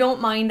 I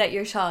don't mind that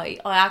you're shy.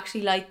 I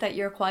actually like that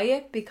you're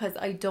quiet, because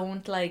I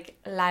don't like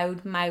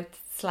loud mouth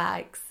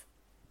slags.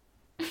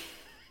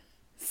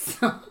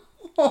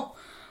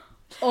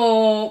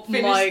 Oh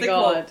my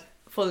God. Quote.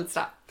 Full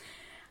stop.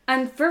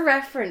 And for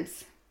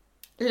reference,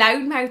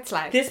 loud mouth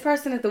slags. This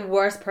person is the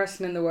worst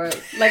person in the world.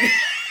 Like,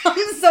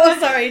 I'm so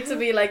sorry to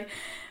be like,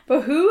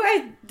 but who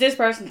is this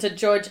person to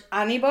judge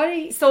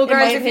anybody? So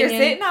girls, if you're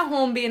sitting at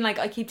home being like,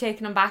 I keep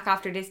taking them back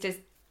after this,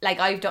 like,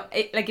 I've done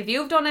it, like, if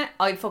you've done it,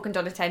 I've fucking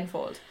done it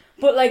tenfold.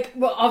 But like,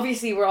 well,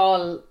 obviously we're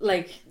all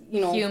like, you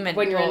know, human,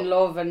 when you're in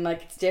love, and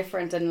like, it's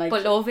different, and like,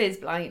 but love is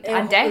blind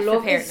and deaf.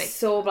 Love apparently is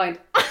so blind.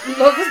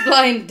 Love is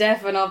blind,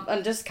 deaf,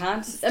 and just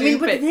can't. Stupid. I mean,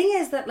 but the thing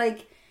is that,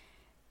 like,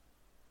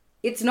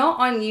 it's not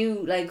on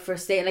you, like, for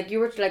saying, like, you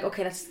were like,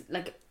 okay, that's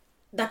like,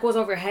 that goes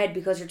over your head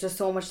because you're just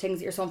so much things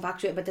that you're so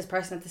infatuated about this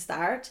person at the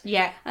start.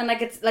 Yeah. And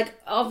like, it's like,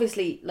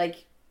 obviously,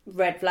 like,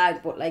 red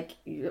flag, but like,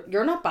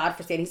 you're not bad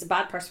for saying, he's a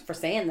bad person for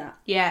saying that.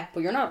 Yeah.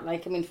 But you're not,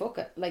 like, I mean, fuck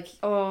it. Like,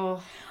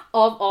 oh.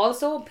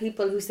 Also,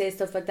 people who say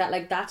stuff like that,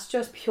 like, that's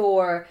just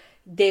pure,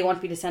 they want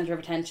to be the centre of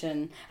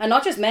attention. And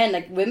not just men,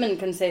 like, women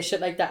can say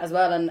shit like that as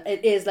well. And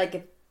it is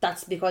like,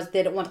 that's because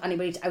they don't want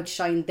anybody to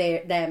outshine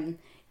them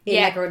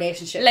in like a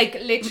relationship. Like,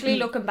 literally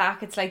looking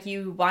back, it's like,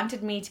 you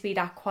wanted me to be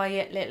that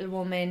quiet little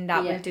woman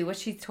that will do what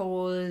she's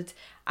told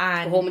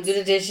and go home and do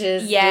the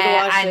dishes,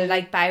 and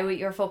like bow at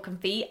your fucking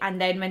feet. And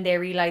then when they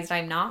realised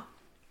I'm not,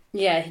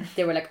 they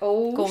were like,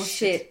 oh, ghosted.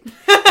 shit.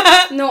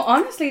 No,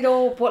 honestly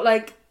though, but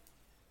like,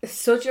 it's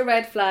such a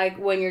red flag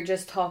when you're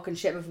just talking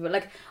shit with people.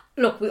 Like,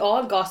 look, we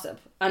all gossip,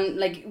 and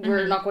like,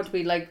 we're not going to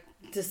be like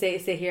to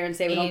sit here and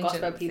say we don't gossip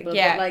about people,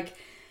 but like,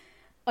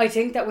 I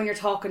think that when you're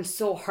talking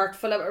so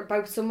hurtful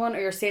about someone, or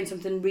you're saying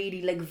something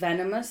really like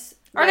venomous,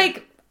 or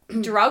like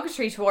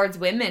derogatory towards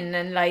women,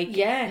 and like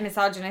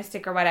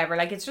misogynistic or whatever,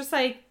 like, it's just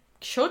like,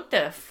 shut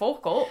the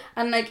fuck up.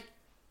 And like,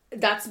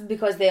 that's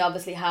because they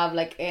obviously have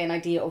like an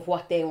idea of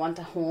what they want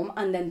at home,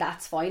 and then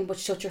that's fine, but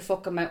shut your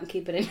fucking mouth and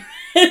keep it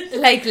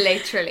in. Like,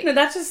 literally. No,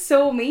 that's just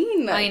so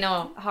mean. Like. I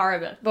know,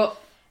 horrible. But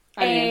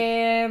I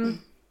mean,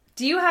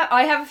 do you have?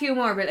 I have a few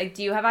more, but like,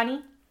 do you have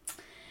any?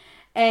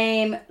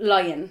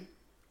 Lying.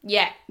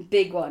 Yeah,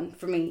 big one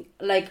for me.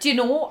 Like, do you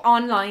know,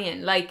 on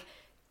lying, like,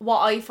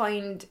 what I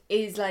find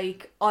is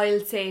like,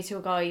 I'll say to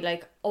a guy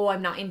like, oh,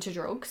 I'm not into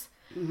drugs,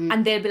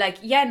 and they'll be like,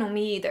 yeah, no,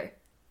 me either.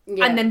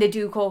 Yeah. And then they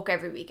do coke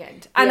every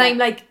weekend. And I'm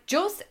like,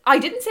 I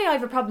didn't say I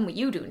have a problem with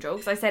you doing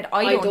drugs. I said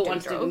I don't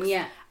do drugs.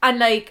 And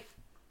like,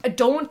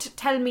 don't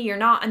tell me you're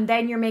not, and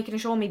then you're making a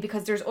show of me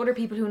because there's other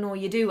people who know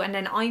you do, and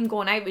then I'm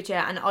going out with you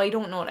and I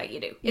don't know that you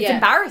do. It's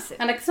embarrassing.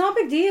 And like, it's not a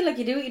big deal. Like,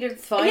 you do it,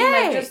 it's fine.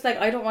 Like, just like,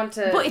 I don't want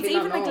to. But it's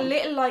even like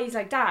little lies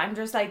like that. I'm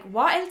just like,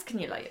 what else can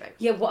you lie about?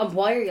 Yeah,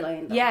 why are you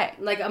lying though? Yeah.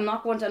 Like, I'm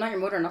not your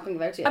mother. I'm not going to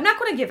give out to you. I'm not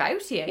going to give out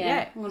to you.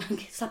 Yeah. Well, I'll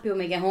slap you when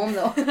we get home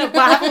though. What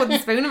happened with the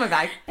spoon in my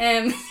bag?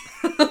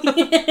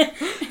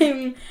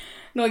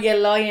 No,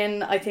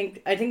 lying. I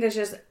think it's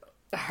just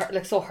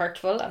like so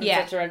hurtful, and it's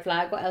such a red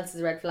flag. What else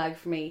is a red flag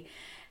for me?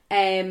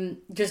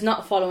 Just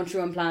not following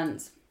through on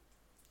plans.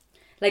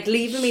 Like,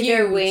 leaving me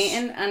there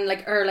waiting, and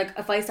like, or like,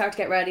 if I start to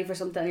get ready for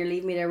something and you're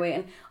leaving me there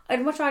waiting,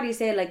 I'd much rather you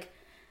say like,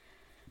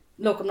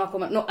 look, I'm not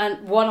coming. No,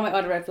 and one of my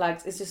other red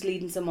flags is just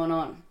leading someone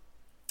on.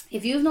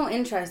 If you've no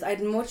interest,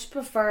 I'd much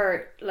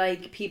prefer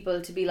like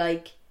people to be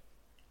like,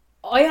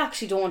 I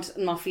actually I'm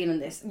not feeling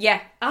this.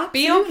 Yeah,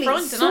 absolutely. Be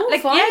upfront. So and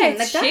like, fine. yeah, it's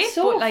like, shit, that's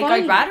so but like,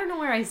 fine. I'd rather know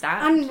where I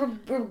stand. And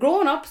we're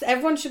growing up. So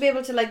everyone should be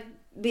able to like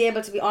be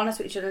honest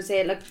with each other and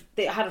say like,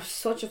 they had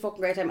such a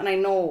fucking great time. And I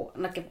know,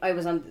 like, if I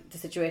was on the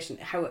situation,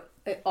 how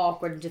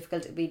awkward and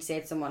difficult it'd be to say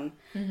to someone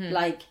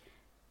like,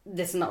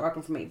 this is not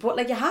working for me. But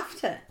like, you have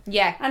to.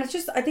 Yeah. And it's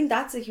just, I think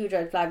that's a huge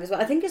red flag as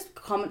well. I think it's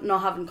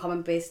not having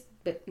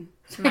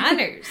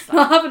manners.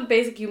 Not having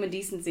basic human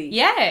decency.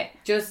 Yeah.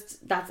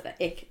 Just, that's an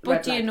ick.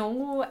 But do you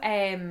know,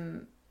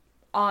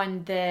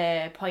 on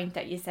the point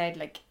that you said,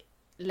 like,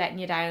 letting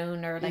you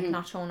down or like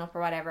not showing up or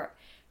whatever,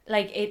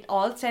 like, it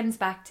all stems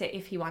back to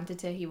if he wanted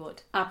to, he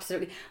would.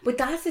 Absolutely. But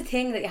that's the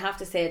thing that you have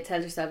to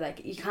tell yourself,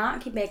 like, you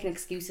can't keep making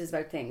excuses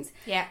about things.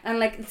 Yeah. And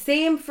like,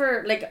 same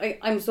for like,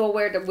 I'm so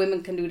aware that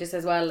women can do this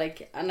as well,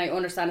 like, and I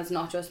understand it's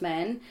not just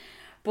men,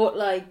 but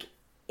like,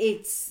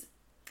 it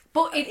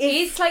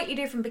is slightly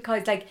different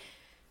because, like,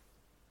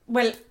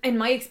 well, in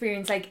my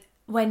experience, like,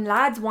 when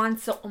lads want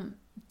something,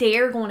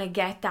 they're going to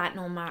get that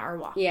no matter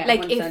what. Yeah,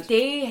 like, 100%. if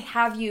they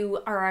have you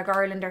or a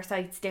girl in their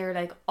sights, they're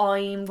like,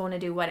 I'm going to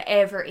do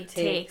whatever it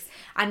takes.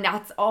 And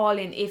that's all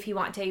in if you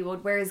want to, you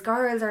would. Whereas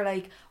girls are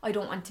like, I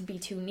don't want to be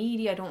too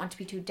needy. I don't want to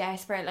be too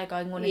desperate. Like,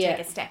 I'm going to take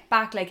a step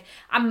back. Like,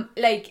 I'm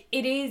like,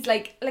 it is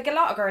like a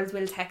lot of girls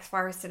will text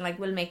first and like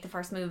will make the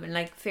first move and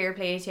like fair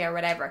play to you or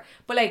whatever.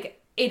 But like,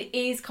 it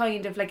is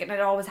kind of like, and it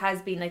always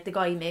has been like, the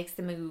guy makes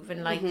the move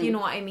and like, you know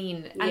what I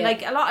mean? And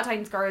like, a lot of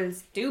times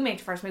girls do make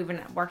the first move and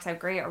it works out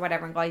great or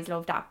whatever, and guys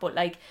love that. But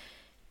like,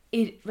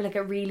 it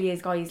really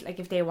is guys, like,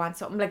 if they want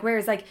something, like,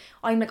 whereas like,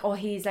 I'm like, oh,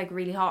 he's like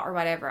really hot or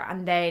whatever,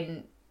 and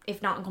then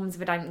if nothing comes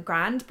of it, I'm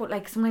grand. But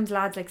like, sometimes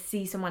lads like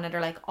see someone and they're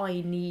like,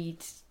 I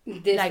need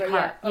this, like,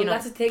 her, you know.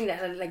 That's the thing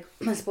that, like,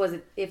 I suppose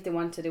if they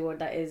want to do what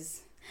that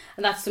is,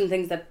 and that's some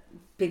things that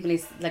people need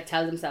to like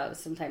tell themselves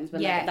sometimes,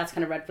 but like, that's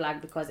kind of red flag,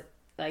 because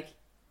like,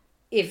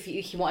 if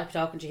he wanted to be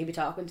talking to you, he'd be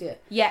talking to you.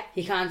 Yeah.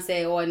 He can't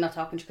say, oh, I'm not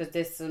talking to you because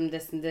this and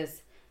this and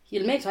this.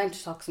 You'll make time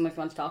to talk to someone if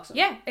you want to talk to them.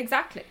 Yeah,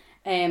 exactly.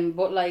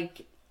 But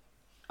like,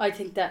 I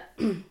think that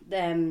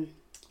the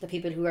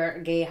people who are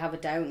gay have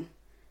it down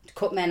to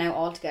cut men out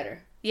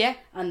altogether. Yeah.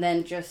 And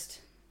then just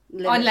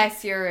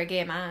unless you're a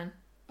gay man.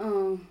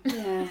 Oh,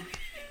 yeah.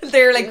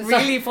 They're like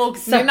really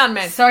focusing in on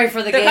men. Sorry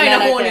for the gay men. They're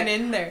kind of holding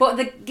in there. But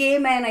the gay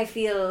men, I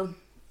feel,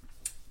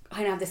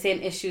 kind of have the same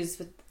issues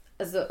with,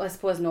 as I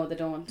suppose, no, they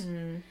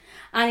don't.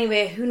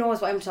 Anyway, who knows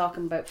what I'm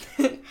talking about.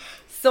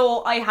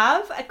 So I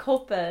have a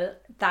couple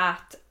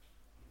that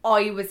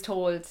I was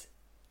told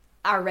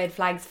are red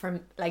flags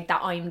from like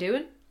that I'm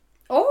doing.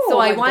 Oh, so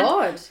I want,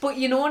 God. But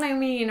you know what I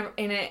mean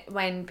in it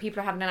when people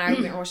are having an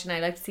argument, Roisin, I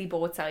like to see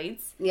both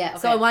sides. Yeah. Okay.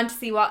 So I want to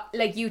see what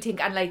like you think,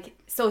 and like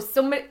so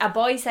a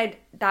boy said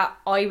that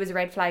I was a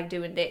red flag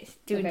doing these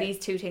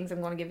two things.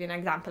 I'm going to give you an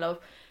example of,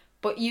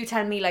 but you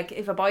tell me like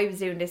if a boy was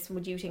doing this,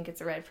 would you think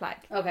it's a red flag?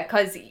 Okay.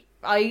 Because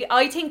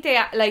I think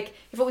they like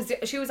if it was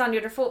she was on the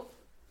other foot,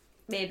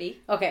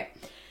 maybe. Okay.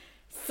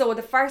 So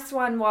the first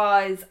one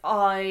was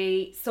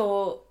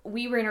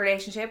we were in a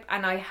relationship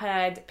and I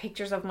had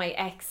pictures of my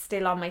ex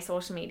still on my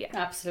social media.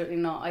 Absolutely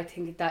not. I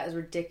think that is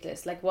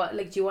ridiculous. Like what?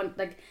 Like do you want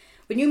like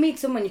when you meet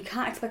someone, you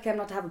can't expect them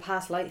not to have a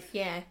past life.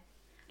 Yeah.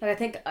 Like I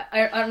think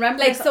I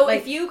remember like so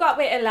like, if you got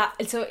with a lad,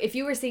 so if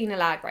you were seeing a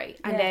lad, right,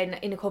 and then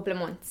in a couple of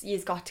months you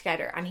got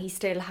together and he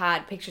still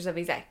had pictures of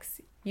his ex,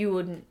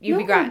 you'd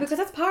be grand because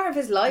that's part of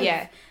his life.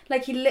 Yeah.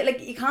 Like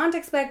you can't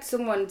expect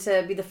someone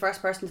to be the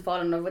first person to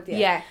fall in love with you.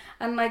 Yeah.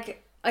 And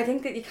like I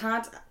think that you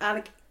can't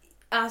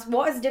ask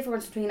what is the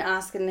difference between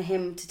asking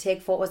him to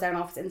take photos down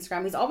off his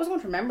Instagram. He's always going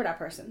to remember that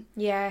person.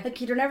 Yeah.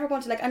 Like you're never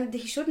going to like, and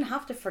he shouldn't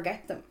have to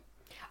forget them.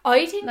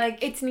 I think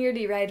like it's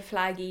nearly red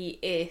flaggy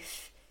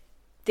if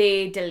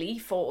they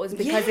delete photos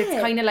because it's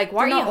kind of like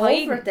what they're are you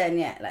hiding? Over it then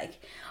yet? Like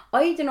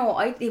I don't know.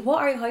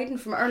 What are you hiding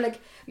from? Or like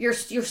you're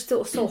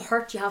still so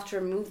hurt you have to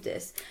remove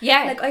this.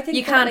 Yeah. Like I think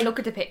you can't look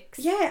at the pics.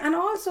 Yeah, and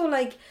also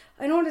like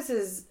I know this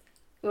is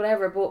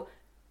whatever, but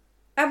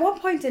at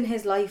what point in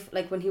his life,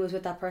 like when he was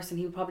with that person,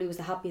 he probably was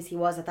the happiest he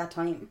was at that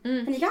time,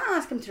 and you can't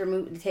ask him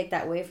to take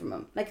that away from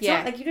him. Like it's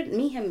not like you didn't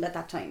meet him at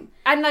that time.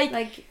 And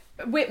like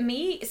with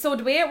me, so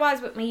the way it was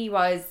with me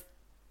was.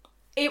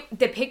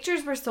 The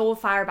pictures were so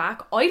far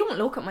back. I don't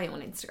look at my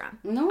own Instagram.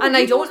 No, and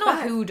I don't know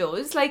who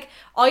does. Like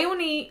I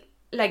only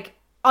like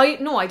I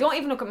don't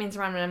even look at my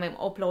Instagram when I'm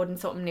uploading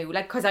something new.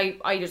 Like because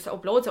I just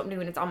upload something new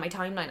and it's on my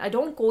timeline. I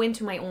don't go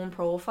into my own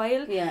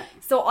profile. Yeah.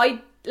 So I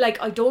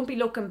don't be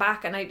looking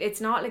back, and it's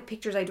not like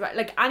pictures I do.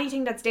 Like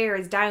anything that's there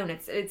is down.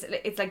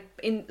 It's like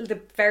in the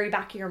very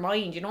back of your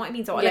mind. You know what I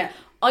mean? So like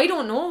I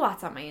don't know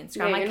what's on my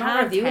Instagram. Yeah, I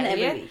can't tell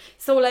you.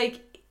 So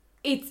like.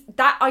 It's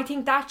that I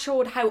think that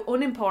showed how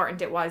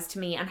unimportant it was to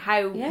me and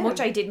how much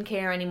I didn't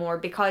care anymore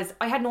because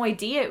I had no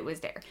idea it was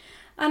there.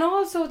 And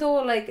also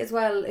though, like as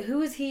well,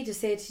 who is he to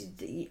say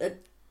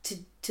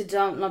to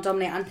not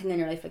dominate anything in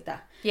your life like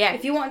that? Yeah.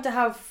 If you want to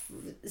have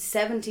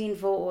 17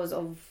 photos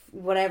of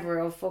whatever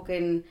of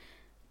fucking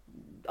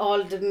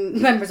all the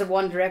members of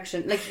One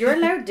Direction, like you're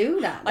allowed to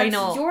do that. That's I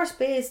know. your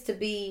space to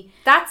be.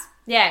 That's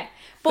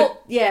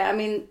but yeah. I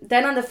mean,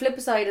 then on the flip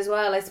side as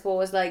well, I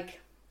suppose like.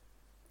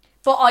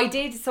 But I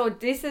did, so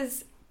this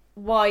is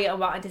why I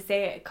wanted to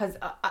say it, because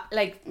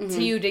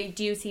to you,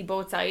 do you see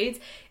both sides?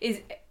 Is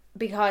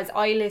because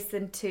I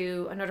listened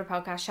to another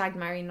podcast, Shag,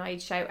 Marry,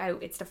 Nige, shout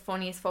out, it's the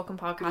funniest fucking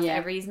podcast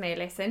ever, you may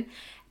listen.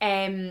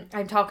 I'm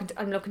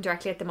looking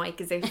directly at the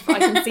mic as if I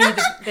can see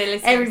the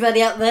listeners.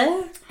 Everybody out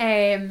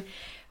there.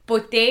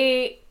 But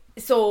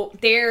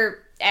their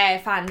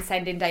fans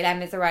send in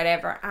dilemmas or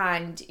whatever,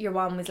 and your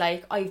one was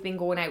like, I've been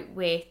going out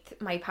with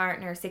my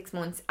partner 6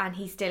 months and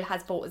he still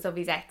has photos of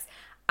his ex.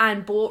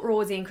 And both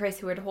Rosie and Chris,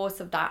 who were the hosts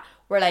of that,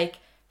 were like,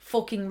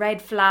 fucking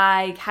red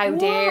flag, how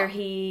dare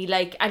he,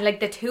 like, and like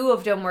the two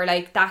of them were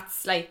like,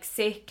 that's like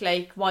sick,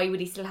 like why would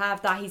he still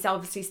have that, he's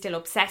obviously still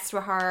obsessed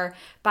with her,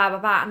 blah blah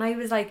blah. And I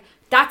was like,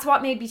 that's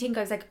what made me think,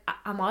 I was like,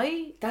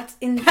 that's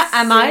insane,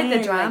 am I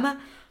the drama? Like,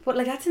 but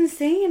like that's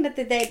insane that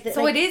they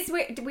so like, it is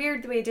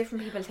weird the way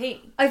different people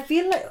think. I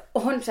feel like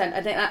 100%,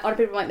 I think other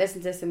people might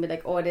listen to this and be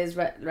like, oh, it is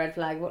red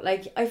flag, but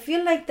like I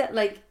feel like that,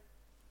 like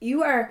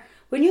you are,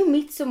 when you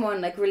meet someone,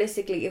 like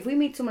realistically, if we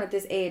meet someone at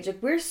this age,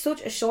 like we're such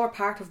a short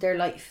part of their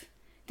life.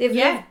 They've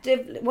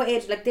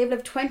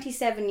lived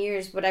 27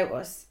 years without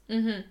us.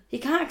 Mm-hmm. You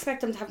can't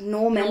expect them to have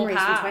no memories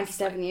from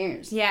 27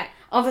 years. Yeah.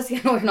 Obviously,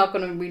 I know we're not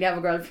going to really have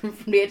a girl from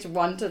the age of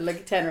 1 to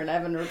like 10 or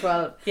 11 or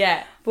 12.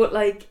 Yeah. But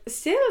like,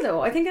 still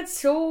though, I think it's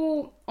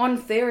so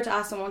unfair to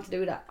ask someone to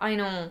do that. I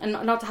know. And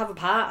not to have a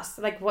past.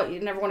 Like, what, you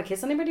never want to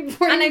kiss anybody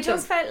before? And I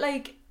just felt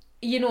like,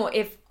 you know,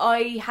 if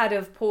I had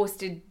have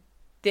posted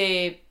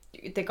the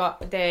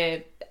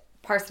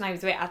person I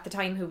was with at the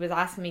time who was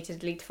asking me to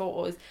delete the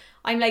photos,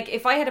 I'm like,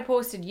 if I had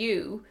posted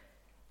you,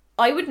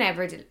 I wouldn't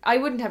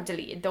have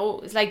deleted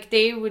those. Like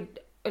they would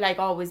like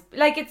always,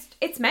 like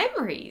it's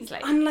memories,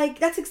 like. And like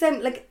that's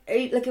exactly like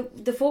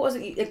the photos,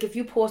 like if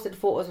you posted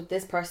photos with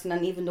this person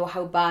and even though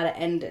how bad it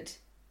ended,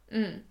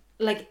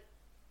 like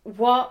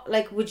what,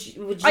 like would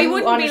you I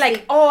wouldn't honestly, be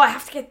like, oh, I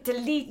have to get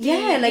deleted.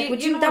 Yeah, like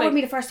would you that like, would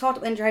be the first thought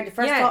that went in your head. The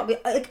first thought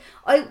would be like,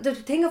 the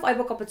thing if I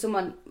broke up with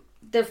someone,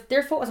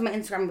 their photos on my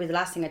Instagram would be the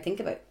last thing I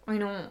think about. I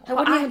know. I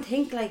wouldn't even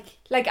think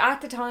like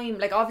at the time,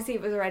 like obviously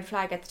it was a red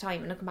flag at the time,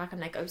 and looking back I'm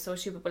like, I was so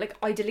stupid, but like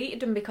I deleted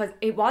them because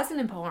it wasn't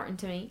important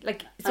to me.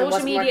 Like social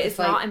media is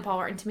not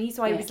important to me,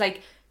 so I was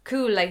like,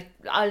 cool, like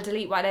I'll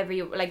delete whatever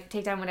you like,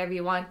 take down whatever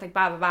you want, like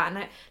blah blah blah. And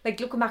I, like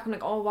looking back I'm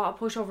like, oh, what a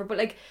pushover, but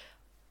like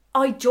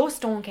I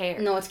just don't care.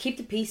 No, it's keep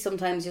the peace.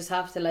 Sometimes you just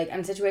have to like,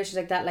 and situations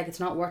like that, like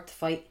it's not worth the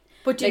fight.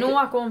 But do you know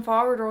what, going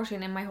forward,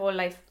 Roisin, in my whole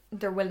life,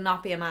 there will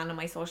not be a man on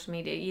my social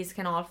media. You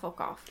can all fuck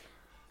off.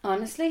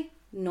 Honestly,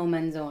 no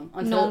men's zone.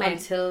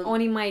 Until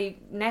only my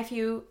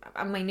nephew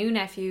and my new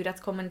nephew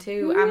that's coming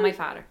too, and my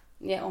father.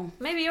 Yeah. Oh.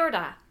 Maybe your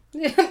dad.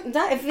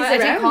 That if he's I around.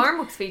 think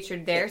Cormac's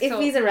featured there. If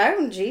he's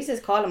around, Jesus,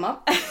 call him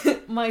up.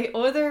 My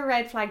other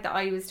red flag that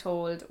I was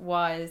told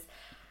was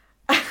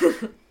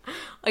I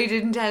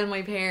didn't tell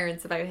my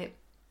parents about him.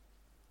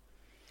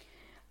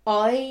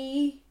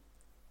 I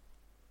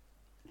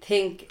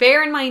think...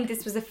 Bear in mind,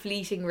 this was a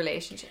fleeting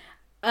relationship.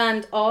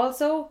 And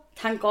also,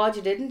 thank God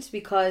you didn't,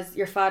 because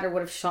your father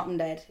would have shot him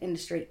dead in the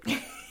street.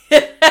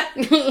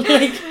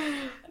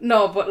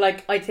 No, but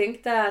like, I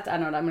think that... I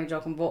know that I'm only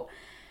joking, but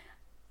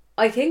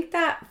I think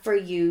that for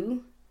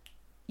you,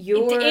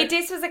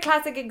 this was a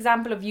classic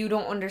example of you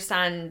don't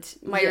understand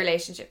my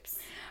relationships.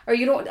 Or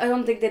I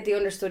don't think that they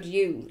understood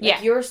you.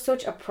 Like, you're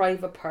such a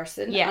private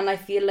person. Yeah. And I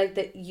feel like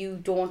that you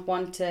don't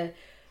want to...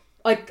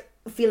 I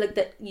feel like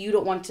that you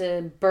don't want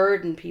to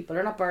burden people.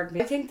 Or not burden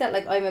people. I think that,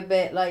 like, I'm a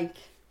bit, like,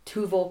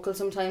 too vocal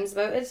sometimes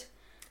about it.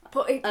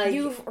 But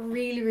you have a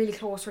really, really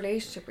close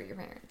relationship with your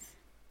parents.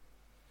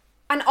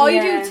 And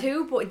I do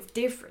too, but it's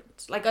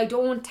different. Like, I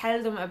don't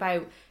tell them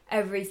about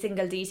every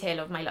single detail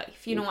of my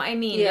life. You know what I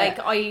mean? Yeah.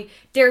 Like,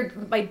 they're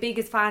my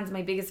biggest fans,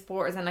 my biggest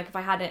supporters, and like, if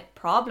I had a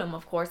problem,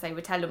 of course I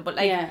would tell them. But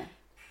like,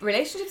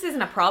 relationships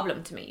isn't a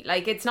problem to me.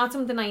 Like, it's not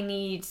something I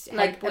need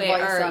help with.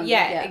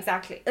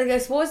 Exactly. Like, I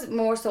suppose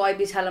more so I'd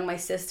be telling my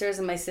sisters,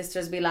 and my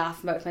sisters would be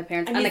laughing about it with my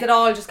parents. And you could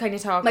all just kind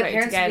of talk about it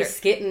together. My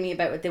parents would be skitting me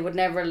about it. They would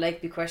never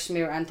like be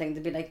questioning me or anything.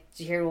 They'd be like,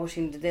 "Did you hear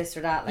Roisin did this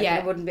or that?" Like,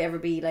 it wouldn't ever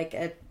be like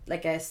a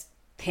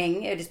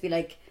thing. It would just be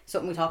like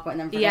something we talk about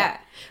and then forget. Yeah,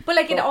 but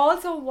like, it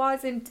also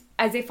wasn't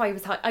as if I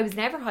was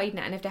never hiding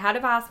it. And if they had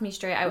have asked me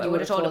straight out, I would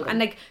have told them. And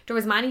like, there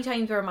was many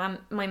times where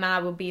my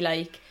mom would be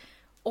like,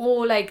 "Oh,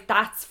 like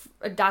that's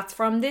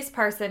from this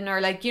person," or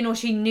like, you know,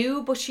 she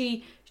knew, but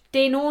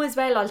they know as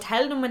well. I'll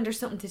tell them when there's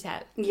something to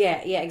tell.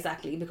 Yeah,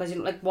 exactly. Because, you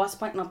know, like, what's the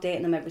point in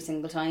updating them every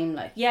single time?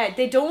 Like, yeah,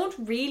 they don't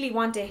really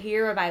want to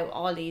hear about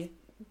all these.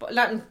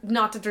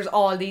 Not that there's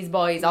all these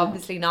boys,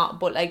 obviously not,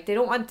 but like, they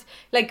don't want,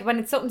 like, when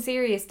it's something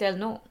serious, they'll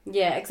know.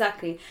 Yeah,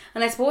 exactly.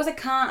 And I suppose I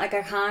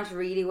can't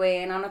really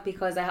weigh in on it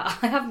because I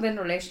haven't been in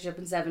a relationship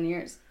in 7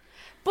 years.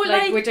 But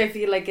like, which I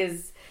feel like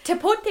is, to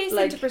put this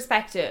into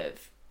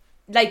perspective,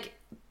 like,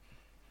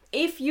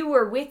 if you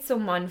were with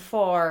someone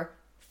for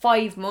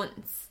 5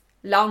 months,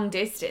 long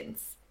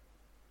distance,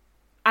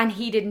 and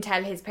he didn't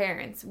tell his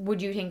parents,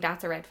 would you think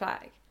that's a red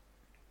flag?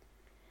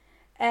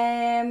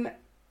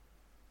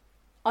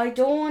 I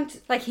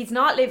don't... Like, he's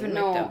not living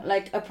with them. No,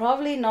 like,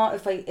 probably not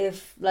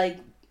if like,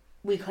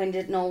 we kind of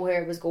didn't know where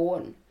it was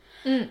going.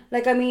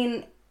 Like, I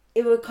mean,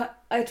 it would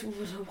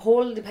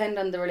wholly depend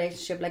on the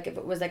relationship. Like, if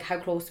it was, like, how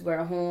close we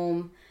were at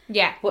home.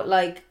 Yeah. But,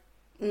 like,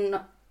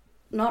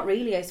 not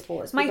really, I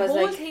suppose. My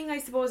whole thing, I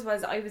suppose,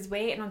 was I was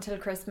waiting until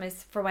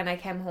Christmas for when I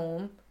came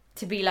home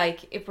to be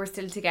like, if we're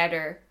still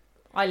together,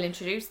 I'll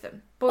introduce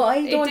them. But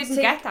I don't didn't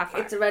get that far.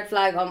 It's a red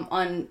flag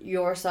on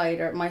your side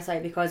or my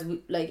side, because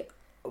we, like,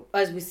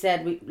 as we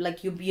said,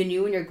 you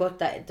knew in your gut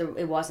that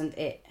it wasn't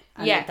it,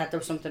 and that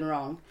there was something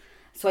wrong.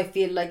 So I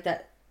feel like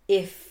that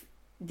if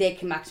they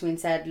came back to me and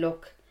said,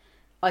 "Look,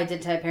 I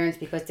didn't tell my parents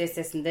because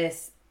this and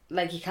this,"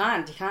 like, you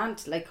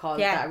can't like call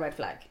that a red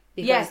flag,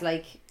 because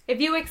like, if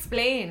you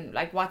explain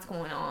like what's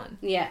going on,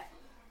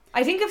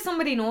 I think if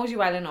somebody knows you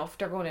well enough,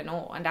 they're going to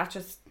know, and that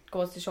just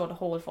goes to show the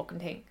whole fucking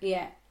thing.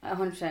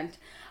 100%.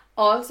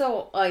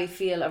 Also, I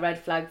feel a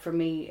red flag for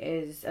me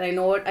is, and I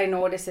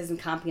know this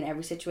can't be in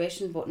every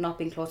situation, but not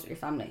being close with your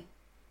family.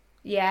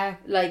 Yeah.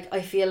 Like,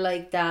 I feel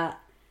like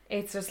that.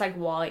 It's just like,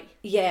 why?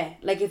 Yeah.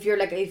 Like, if you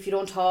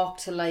don't talk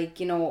to,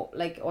 like, you know,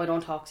 like, oh, I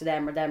don't talk to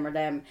them or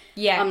them.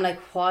 Yeah. I'm like,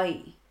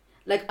 why?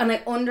 Like, and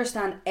I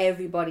understand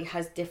everybody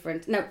has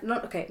different... Now,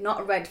 not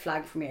a red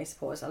flag for me, I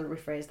suppose. I'll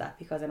rephrase that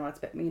because I know it's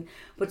a bit mean.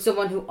 But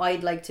someone who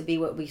I'd like to be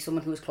with would be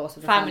someone who's close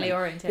with their family. Family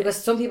oriented.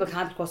 Because some people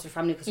can't be close to their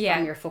family because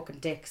family are fucking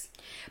dicks.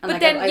 And but like,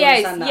 then, I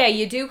understand that.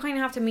 You do kind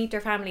of have to meet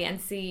their family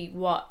and see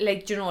what...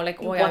 Like, do you know, like,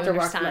 what they're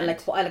working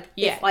with. Like,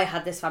 if I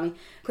had this family...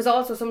 Because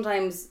also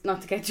sometimes,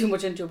 not to get too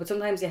much into it, but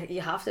sometimes you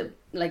have to,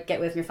 like,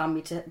 get with your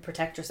family to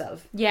protect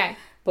yourself. Yeah.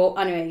 But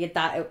anyway,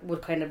 that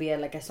would kind of be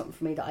something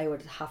for me that I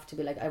would have to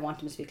be like, I want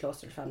them to be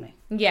close to their family.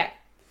 Yeah.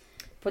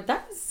 But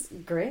that's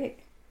great.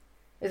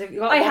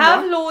 I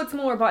have loads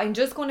more, but I'm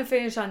just going to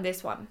finish on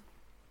this one.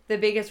 The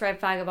biggest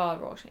red flag of all,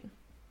 Roisin.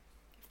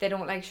 If they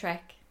don't like Shrek.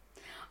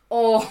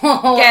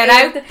 Oh. Get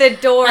out the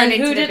door and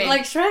into who didn't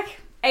like Shrek?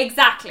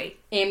 Exactly.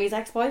 Amy's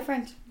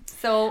ex-boyfriend.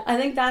 So I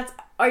think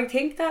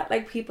that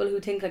like people who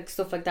think like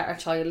stuff like that are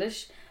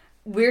childish.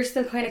 We're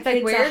still kind of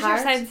kids like, where's your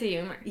sense of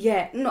humour?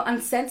 Yeah, no,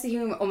 and sense of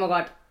humour, oh my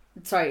god,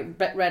 sorry,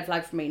 red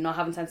flag for me, not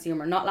having sense of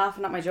humour, not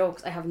laughing at my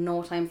jokes. I have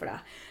no time for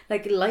that.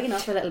 Like, lighten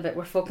up a little bit,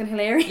 we're fucking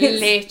hilarious.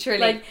 Literally.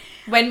 Like,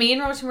 when me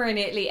and Roisin were in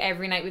Italy,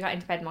 every night we got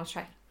into bed and watched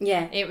Shrek.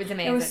 Yeah. It was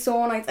amazing. It was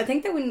so nice. I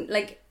think that we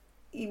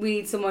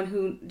need someone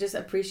who just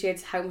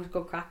appreciates how much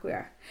good crack we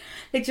are.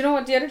 Like, do you know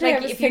what, the other day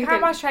like, if you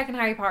can't watch Shrek and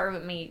Harry Potter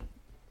with me,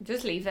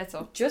 just leave that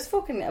up. Just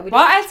fucking...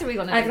 What else are we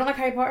going to do? I don't like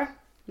Harry Potter.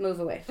 Move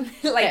away.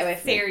 Like, Get away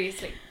from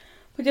seriously. me.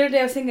 But the other day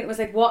I was thinking, it was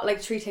like, what, like,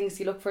 3 things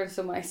you look for in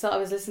someone. I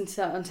was listening to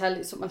that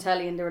something on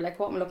telly, and they were like,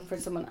 what am I looking for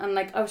in someone? And,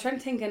 like, I was trying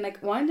to think, and,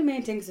 like, one of the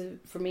main things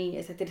for me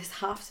is that they just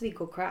have to be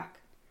good crack.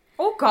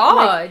 Oh,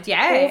 God, like,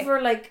 yeah.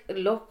 Over, like,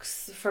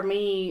 looks, for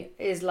me,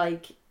 is,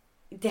 like,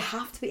 they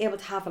have to be able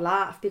to have a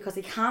laugh, because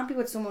they can't be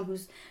with someone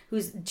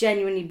who's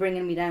genuinely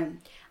bringing me down.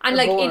 And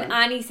like boring. In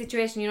any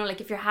situation, you know, like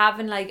if you're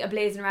having like a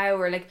blazing row,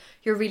 or like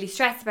you're really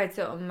stressed about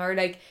something, or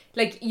like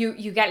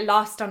you get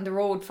lost on the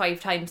road 5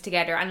 times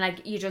together, and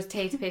like you just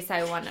take the piss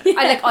out of one.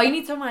 Yeah. I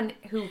need someone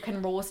who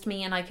can roast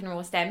me and I can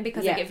roast them,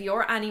 because like if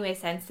you're anyway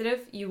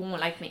sensitive, you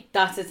won't like me.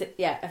 That's it.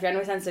 Yeah, if you're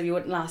anyway sensitive, you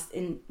wouldn't last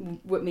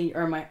with me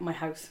or my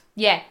house.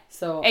 Yeah.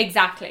 So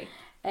exactly.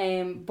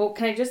 But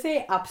can I just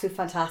say, absolute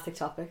fantastic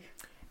topic.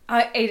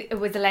 It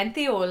was a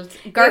lengthy old,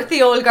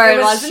 girthy old girl,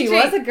 wasn't she? She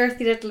was a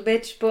girthy little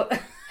bitch, but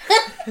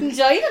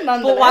enjoyed it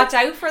nonetheless. But watch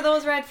out for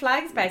those red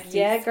flags, besties.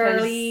 Yeah,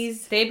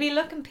 girlies. They be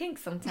looking pink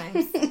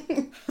sometimes.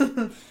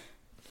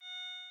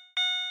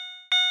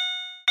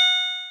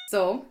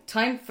 So,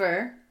 time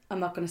for... I'm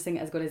not going to sing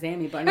it as good as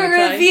Amy, but I'm going to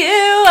try.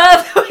 Review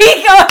of the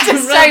week. Oh,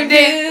 just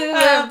Review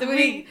of the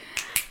week.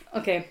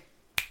 Okay.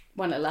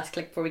 One last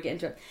click before we get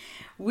into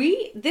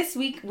it. This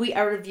week we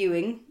are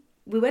reviewing...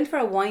 We went for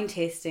a wine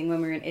tasting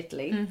when we were in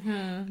Italy.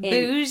 In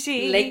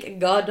Bougie. Lake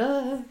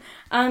Garda.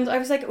 And I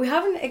was like, we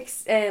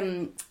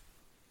haven't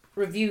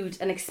reviewed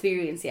an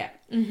experience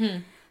yet. Mm-hmm.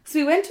 So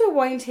we went to a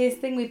wine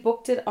tasting. We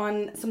booked it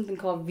on something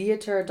called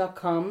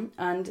Viator.com.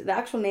 And the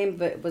actual name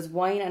of it was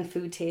Wine and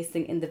Food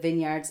Tasting in the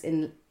Vineyards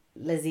in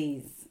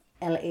Laziz.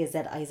 Laziz.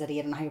 I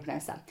don't know how you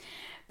pronounce that.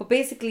 But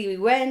basically we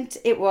went.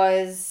 It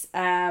was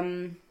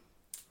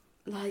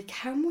like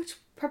how much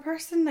per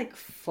person? Like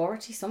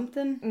 40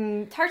 something?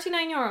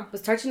 €39. It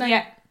was 39.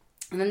 Yeah.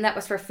 And then that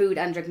was for food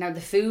and drink. Now the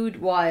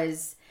food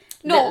was...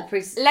 No,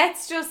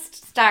 let's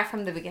just start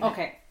from the beginning.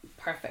 Okay,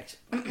 perfect.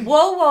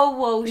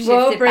 Whoa, shift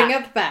Whoa, it bring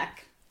back. it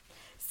back.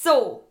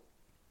 So,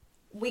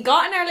 we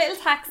got in our little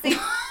taxi.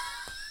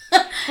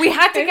 We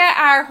had to get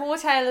our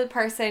hotel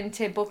person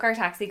to book our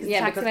taxi because the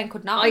taxi man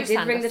could not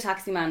understand I did ring us. the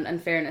taxi man, in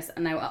fairness,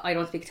 and now I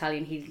don't speak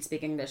Italian, he didn't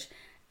speak English.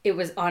 It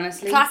was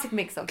honestly... Classic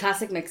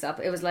mix-up.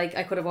 It was like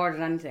I could have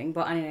ordered anything,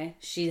 but anyway,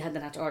 she had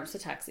to order us a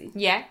taxi.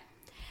 Yeah.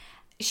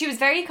 She was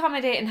very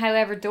accommodating,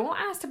 however, don't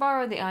ask to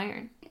borrow the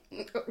iron.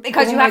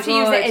 Because you have to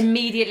use it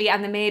immediately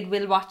and the maid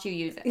will watch you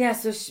use it. Yeah,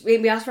 so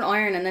we asked for an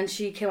iron and then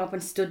she came up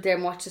and stood there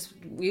and watched us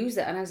use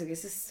it, and I was like,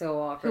 this is so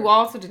awkward. Who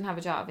also didn't have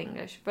a job of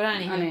English. But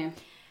anyway.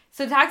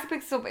 So the taxi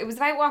picks us up. It was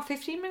about,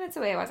 15 minutes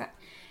away, was it?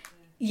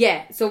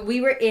 Yeah, so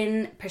we were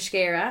in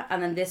Pescara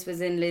and then this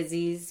was in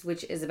Laziz,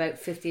 which is about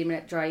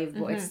 15-minute drive,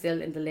 but it's still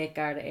in the Lake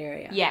Garda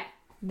area. Yeah,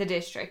 the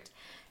district.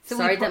 So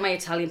sorry that my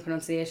Italian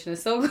pronunciation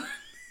is so good.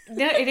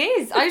 No, it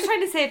is. I was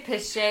trying to say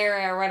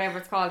Pescara or whatever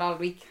it's called all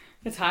week.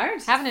 It's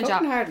hard. Having a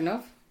job. Hard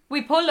enough.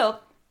 We pull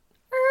up.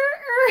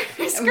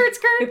 Skirt.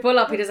 We pull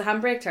up, he does a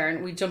handbrake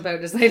turn, we jump out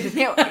the side of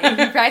the...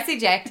 We press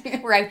eject,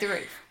 we're out the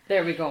roof.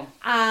 There we go.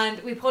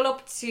 And we pull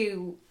up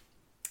to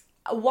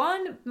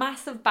one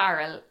massive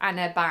barrel and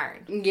a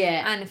barn.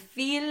 Yeah. And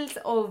fields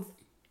of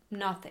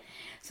nothing.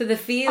 So the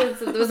fields,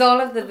 there was all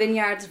of the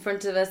vineyards in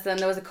front of us, and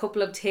there was a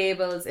couple of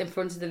tables in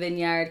front of the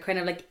vineyard, kind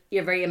of like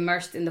you're very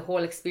immersed in the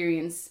whole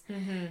experience.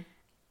 Mm-hmm.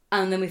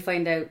 And then we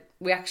find out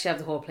we actually have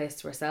the whole place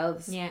to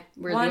ourselves. Yeah.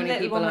 We're one the only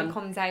little people woman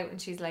comes out and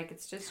she's like,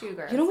 it's just you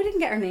girls. You know, we didn't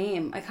get her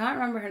name. I can't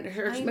remember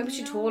her. Maybe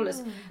she told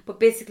us. But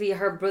basically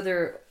her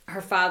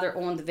father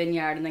owned the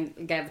vineyard and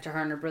then gave it to her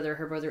and her brother.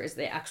 Her brother is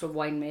the actual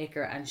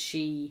winemaker and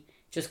she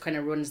just kind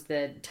of runs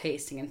the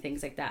tasting and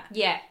things like that.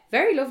 Yeah.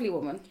 Very lovely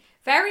woman.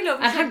 Very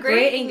lovely. And had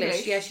great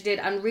English. Yeah, she did.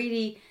 And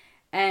really,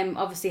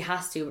 obviously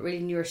has to, but really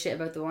knew her shit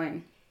about the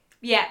wine.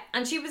 Yeah.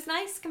 And she was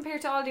nice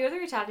compared to all the other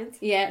Italians.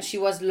 Yeah, she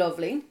was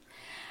lovely.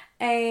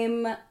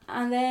 And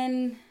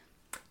then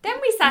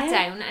we sat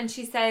down and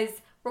she says,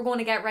 we're going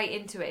to get right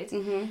into it.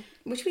 Mm-hmm.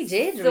 Which we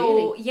did,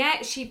 so,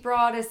 yeah, she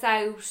brought us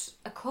out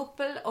a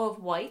couple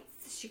of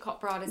whites. She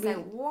brought us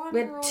out one. We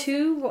had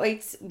 2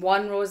 whites,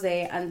 1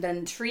 rosé, and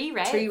then 3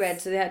 reds. 3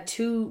 reds. So they had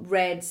 2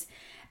 reds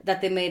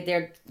that they made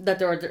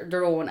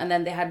their own, and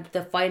then they had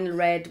the final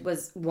red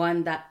was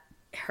one that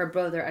her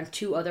brother and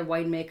 2 other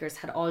winemakers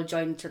had all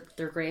joined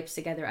their grapes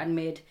together and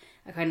made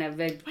a kind of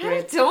a grape.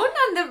 Well done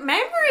on the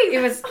memory.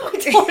 It was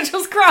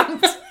just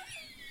cramped.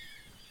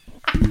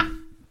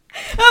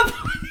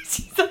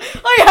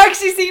 I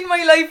actually seen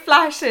my life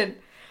flashing.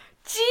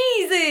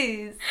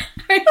 Jesus.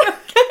 Are you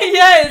okay?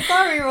 Yeah,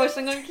 sorry, Rosh.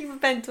 I'm going to keep it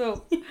bent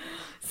up.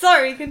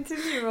 Sorry,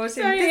 continue, Rosh.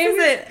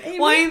 This is a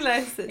wine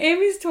lesson.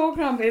 Amy's toe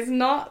cramp is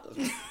not...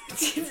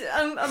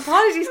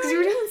 apologies because you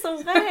were doing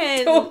so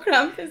bad. Toe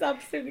cramp is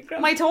absolutely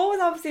cramp. My toe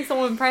was obviously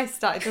so impressed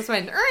that it just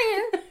went...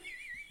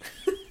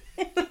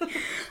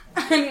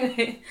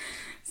 Anyway,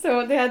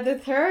 so they had the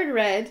 3rd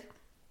red,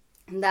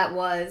 and that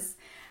was...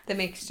 The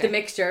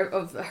mixture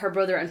of her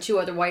brother and 2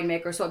 other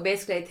winemakers. So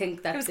basically I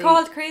think that... It was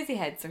called Crazy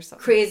Heads or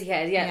something. Crazy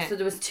Head, yeah. So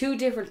there was 2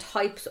 different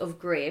types of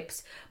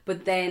grapes,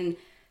 but then...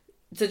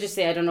 So just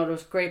say, I don't know, there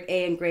was grape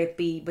A and grape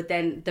B, but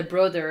then the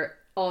brother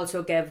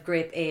also gave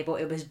grape A,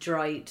 but it was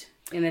dried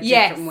in a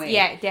different way.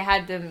 Yeah, they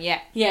had them,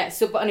 Yeah,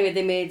 so, but anyway,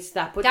 they made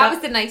that. But that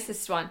was the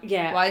nicest one.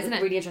 Yeah. Wasn't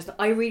it? Really interesting.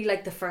 I really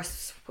liked the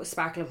first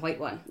sparkling white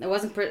one. It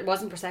wasn't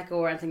Prosecco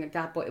or anything like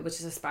that, but it was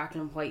just a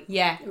sparkling white.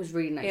 Yeah. It was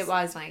really nice. It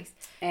was nice.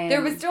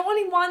 There was the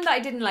only one that I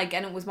didn't like,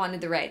 and it was one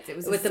of the reds. It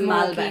was with the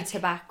smoky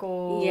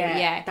tobacco.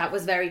 Yeah. That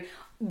was very...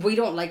 We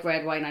don't like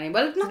red wine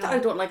anymore. Well, not that I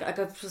don't like it. I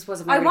just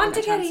wasn't. I want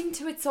to get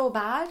into it so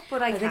bad,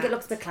 but I think it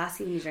looks a bit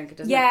classy when you drink it,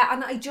 doesn't it? Yeah,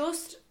 and I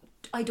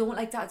don't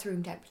like that it's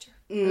room temperature.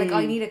 Like,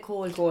 I need a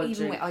cold even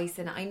drink. with ice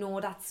in it. I know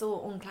that's so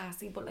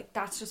unclassy, but like,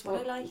 that's just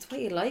what I like. That's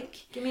what you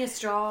like. Give me a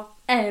straw.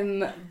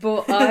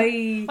 But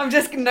I'm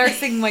just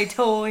nursing my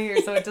toe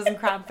here so it doesn't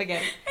cramp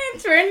again.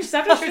 It's strange. She's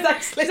have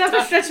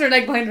to stretch her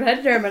leg behind her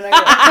head there,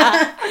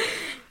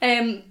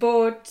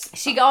 but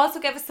she also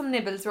gave us some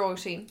nibbles,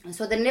 Roisin.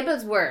 So the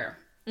nibbles were...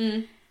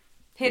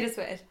 Hit us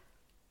with it.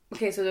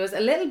 Okay, so there was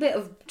a little bit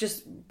of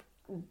just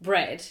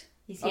bread.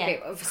 Okay,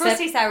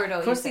 crusty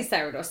sourdough. Crusty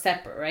sourdough,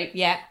 separate, right?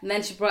 Yeah. And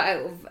then she brought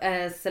out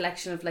a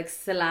selection of like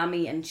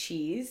salami and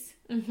cheese.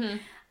 Mm-hmm.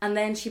 And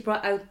then she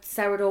brought out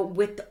sourdough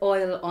with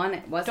oil on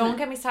it, wasn't it? Don't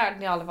get me started on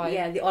the olive oil.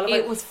 Yeah, the olive oil.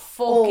 It was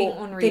fucking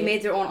unreal. They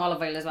made their own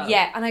olive oil as well.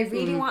 Yeah, and I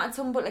really wanted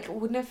some, but like it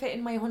wouldn't have fit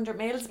in my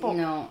 100ml. But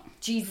no.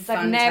 Jesus,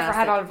 I've never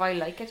had olive oil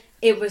like it.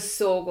 It was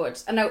so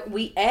good. And now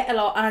we ate a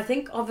lot, and I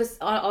think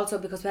also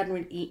because we hadn't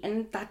really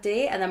eaten that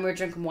day, and then we were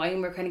drinking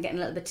wine, we were kind of getting a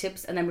little bit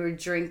tips, and then we were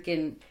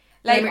drinking...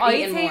 Like,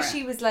 I'd say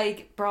she was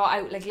like, brought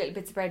out like little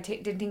bits of bread,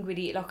 didn't think we'd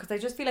eat a lot, because I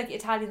just feel like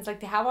Italians, like,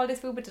 they have all this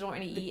food but they don't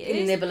really eat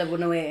it. Nibble it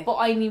one away. But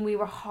I mean, we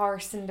were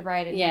horsing the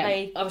bread. And, yeah,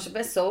 like, I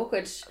was so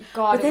good.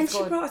 God, but then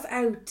she brought us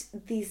out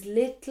these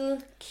little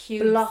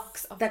cute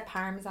blocks of that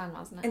parmesan,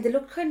 wasn't it? And they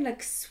looked kind of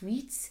like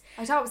sweets.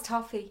 I thought it was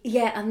toffee.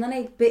 Yeah, and then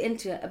I bit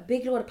into it, a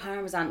big load of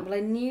parmesan. Well,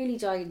 I nearly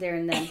died there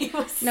and then. It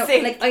was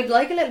sick. Like, I'd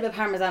like a little bit of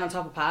parmesan on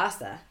top of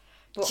pasta.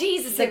 But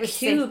Jesus, the it was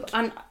cube. sick.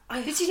 And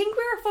did you think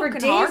we were fucking for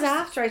days horse?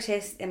 after I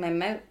tasted it in my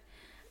mouth.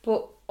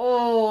 But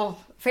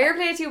fair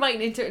play to you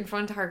biting into it in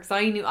front of her, because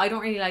I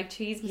don't really like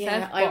cheese myself.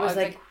 Yeah, I was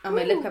like, and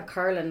my lip kept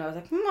curling. I was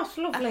like, that's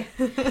lovely.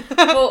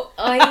 But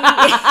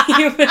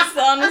it was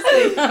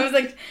honestly, I was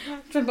like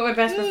trying to put my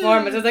best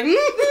performance. I was like,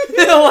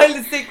 while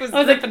the stick was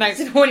flipping out.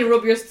 You know when you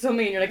rub your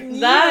tummy and you're like,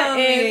 that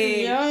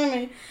is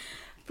yummy.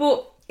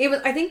 But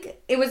I think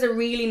it was a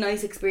really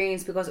nice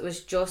experience because it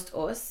was just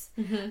us,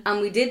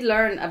 and we did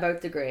learn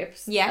about the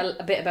grapes. Yeah,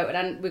 a bit about it,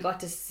 and we got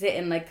to sit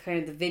in like kind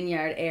of the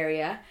vineyard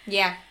area.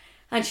 Yeah.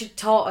 And she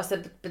taught us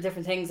the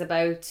different things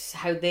about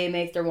how they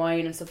make their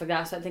wine and stuff like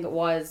that. So I think it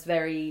was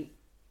very,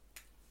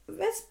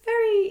 what's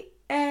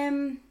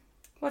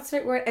the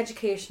right word?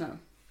 Educational.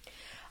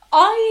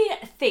 I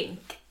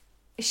think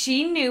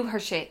she knew her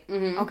shit,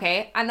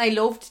 okay? And I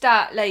loved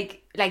that,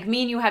 like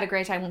me and you had a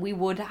great time. We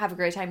would have a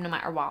great time no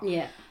matter what.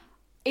 Yeah.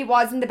 It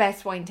wasn't the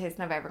best wine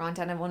tasting I've ever gone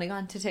to, and I've only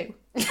gone to 2.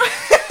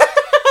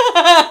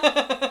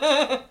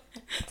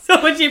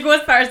 So would you go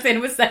as far as saying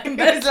it was second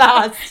best? It was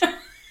last.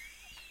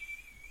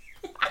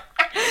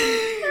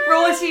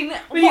 Roisin,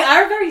 you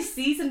are very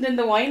seasoned in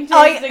the wine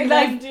tasting.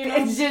 Do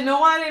you know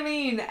what I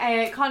mean?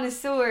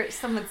 Connoisseur,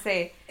 some would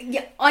say.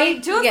 Yeah,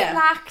 it just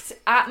lacked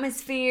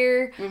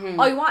atmosphere.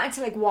 I wanted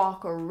to like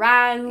walk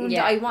around.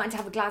 I wanted to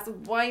have a glass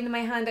of wine in my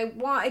hand. I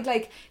wanted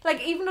like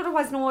even though there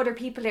was no other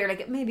people there,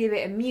 like maybe a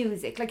bit of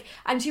music. Like,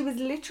 and she was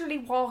literally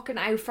walking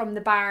out from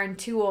the barn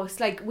to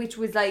us, like, which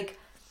was like,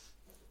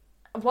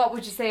 what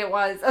would you say it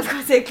was? I was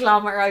going to say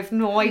kilometre. I have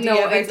no idea.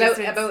 No, it's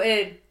about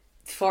a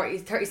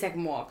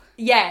 30-second walk.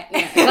 Yeah.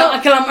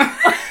 A kilometre.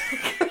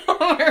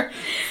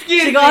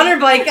 She got on her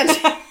bike and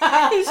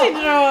she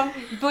drove.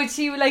 But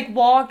she like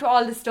walked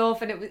all the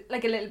stuff, and it was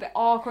like a little bit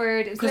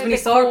awkward. Because when you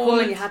saw her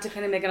coming, you had to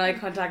kind of make an eye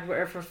contact with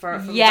her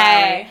from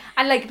yeah.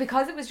 And like,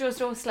 because it was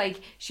just us,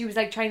 like she was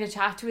like trying to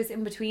chat to us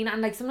in between,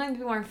 and like sometimes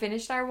we weren't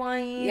finished our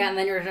wine. Yeah, and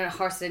then you were trying to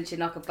horse it and she'd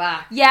knock it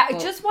back. Yeah, it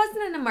just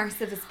wasn't an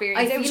immersive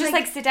experience. It was just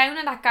like sit down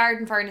in that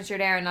garden furniture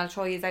there, and I'll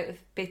show you out a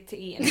bit to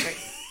eat and drink.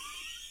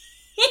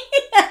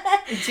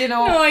 Do you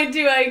know? No, I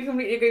do. I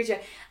completely agree with you.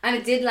 And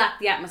it did lack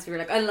the atmosphere.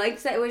 Like, I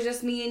liked that it was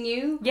just me and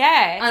you.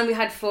 Yeah. And we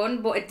had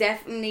fun, but it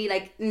definitely,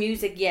 like,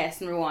 music,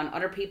 yes, number one.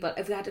 Other people,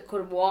 if we had to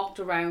could have walked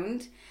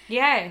around.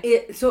 Yeah.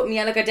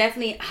 Like, I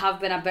definitely have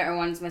been at better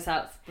ones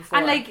myself before.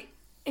 And, like,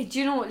 do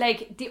you know,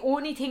 like, the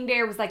only thing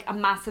there was, like, a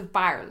massive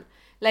barrel.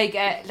 Like,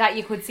 that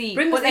you could see.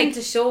 Bring us in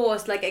to show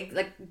us, like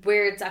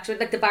where it's actually...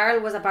 Like, the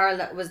barrel was a barrel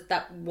that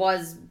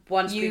was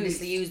once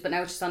previously used, but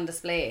now it's just on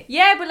display.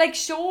 Yeah, but, like,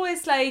 show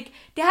us, like...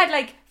 They had,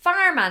 like,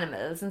 farm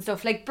animals and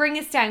stuff. Like, bring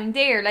us down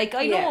there. Like,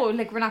 I know,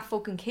 like, we're not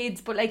fucking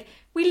kids, but, like,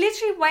 we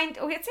literally went...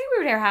 Okay, I'd say we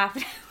were there half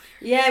an hour.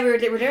 Yeah, we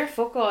were there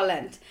fuck all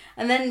length.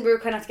 And then we were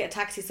kind of have to get a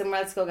taxi somewhere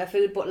else to go get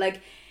food, but,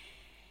 like...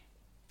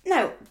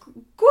 Now,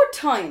 good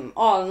time,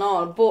 all in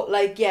all, but,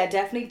 like, yeah,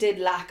 definitely did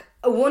lack...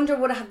 I wonder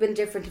would it have been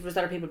different if there was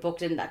other people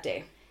booked in that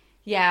day.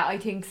 Yeah, I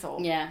think so.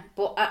 Yeah,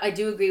 but I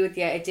do agree with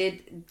you. It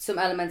did. Some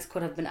elements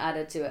could have been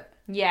added to it.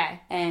 Yeah.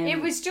 It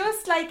was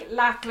just like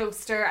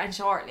lackluster and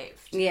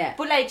short-lived. Yeah.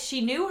 But like she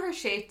knew her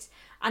shit,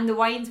 and the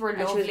wines were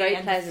lovely, she was very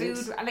and pleasant.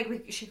 the food, and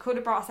like she could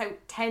have brought us out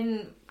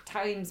 10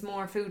 times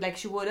more food like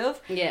she would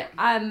have. Yeah.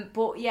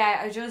 But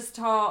yeah, I just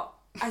thought,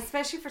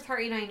 especially for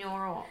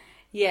 €39.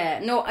 Yeah.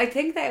 No, I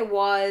think that it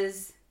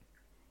was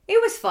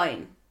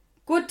fine.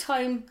 Good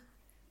time,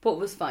 but it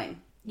was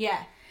fine.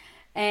 Yeah.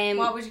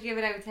 What would you give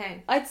it out of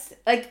 10? I'd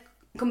like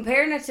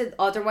comparing it to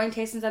other wine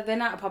tastings I've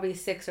been at, probably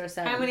 6 or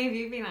 7. How many have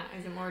you been at?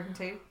 Is it more than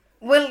 2?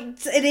 Well,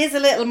 it is a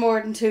little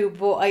more than 2,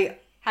 but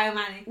How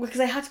many? Because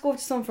I had to go to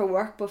some for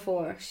work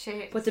before.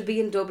 Shit. But to be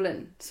in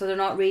Dublin, so they're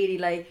not really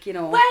like, you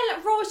know. Well,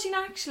 Roisin,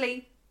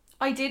 actually,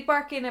 I did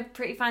work in a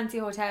pretty fancy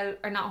hotel,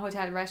 or not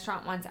hotel,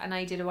 restaurant once, and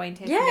I did a wine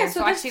tasting there.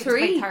 So that's actually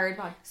 3. It was my 3rd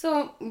one.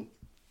 So,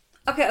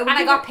 okay. And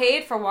I got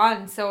paid for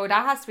one, so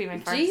that has to be my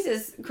first.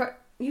 Jesus,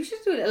 you should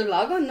do a little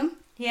vlog on them.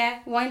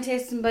 Yeah. Wine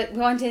tasting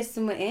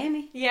with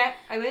Amy. Yeah,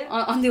 I will.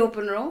 On the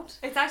open road.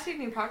 It's actually a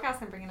new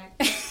podcast I'm bringing out.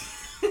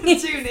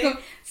 Tune in.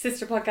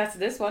 Sister podcast to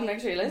this one,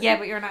 actually. Listen. Yeah,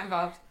 but you're not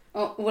involved.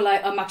 Oh, well,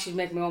 I'm actually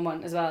making my own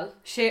one as well.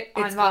 Shit,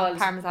 it's on called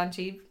Parmesan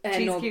cheese.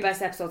 No, cubes.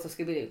 Best episodes of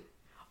Scooby-Doo.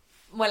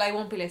 Well, I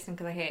won't be listening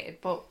because I hate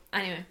it, but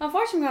anyway.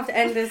 Unfortunately, we have to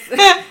end this.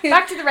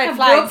 Back to the red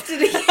flag.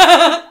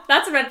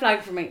 That's a red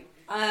flag for me.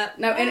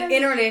 Now,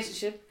 in a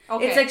relationship,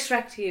 okay. It's like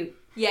Shrek to you.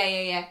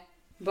 Yeah.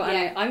 But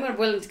anyway, I'm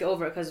willing to get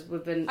over it because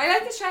we've been... I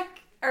like the Shrek,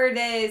 or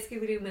the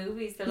Scooby-Doo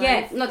movies.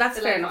 That's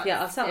fair enough.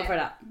 Yeah, I'll settle for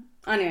that.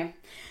 Anyway,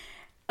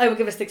 I would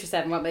give it 6 or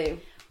 7. What about you?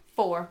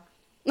 4.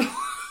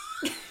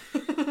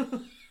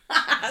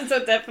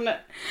 So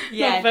definite.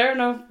 Yeah. No, fair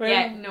enough.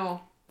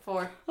 No.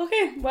 4.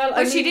 Okay, well...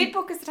 But she did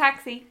book us a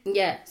taxi.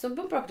 Yeah, so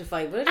bump up to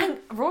 5, would it? And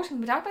Roisin,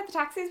 we talked about the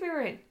taxis we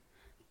were in.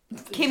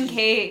 Kim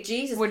K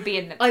Jesus would be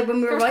in them. When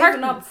we were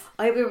arriving up,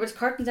 we were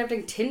curtains,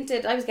 everything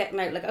tinted. I was getting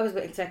out, like I was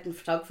expecting a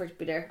photographer to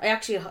be there. I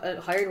actually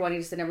hired one, he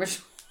just never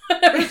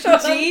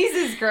showed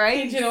Jesus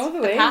Christ. Did you know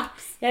the way?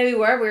 Caps. Yeah, we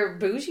were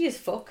bougie as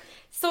fuck.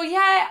 So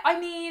yeah, I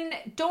mean,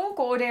 don't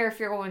go there if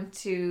you're going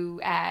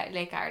to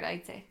Lake Garda,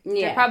 I'd say. Yeah.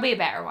 They're probably a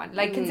better one.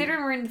 Like,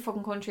 considering we're in the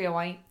fucking country of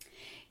wine.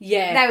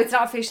 Yeah. Now, it's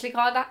not officially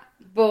called that.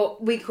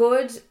 But we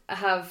could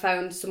have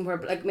found somewhere,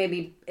 like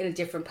maybe in a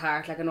different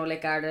part. Like I know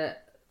Lake Garda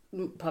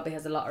probably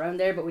has a lot around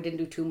there, but we didn't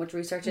do too much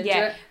research into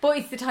it. But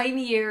it's the time of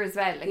year as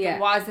well. Like it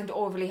wasn't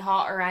overly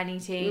hot or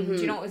anything. Do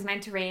you know, it was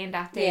meant to rain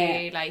that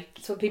day. Yeah. Like,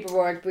 so people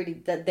weren't really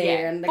there.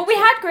 Yeah. And, like, but we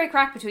had great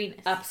crack between us.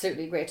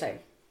 Absolutely great time.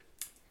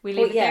 We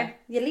leave it there.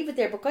 Yeah, leave it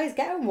there. But guys,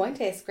 get out and wine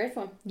taste. Great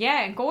fun.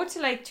 Yeah, and go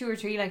to like 2 or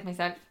 3 like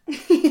myself.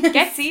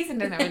 Get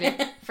seasoned in it, will you?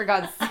 For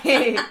God's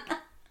sake.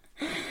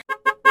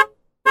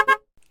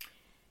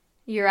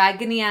 Your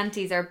agony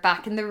aunties are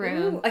back in the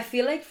room. Ooh, I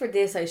feel like for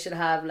this I should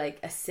have like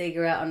a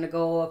cigarette on the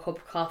go, a cup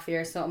of coffee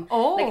or something.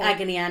 Oh, like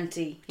agony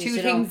auntie. 2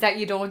 things that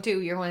you don't do,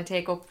 you're going to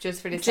take up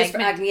just for this just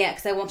segment. for agony,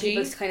 because I want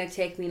people to kind of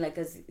take me like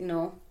as, you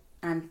know,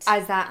 aunt.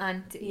 As that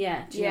auntie.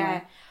 Yeah. Yeah.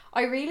 Know?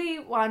 I really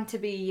want to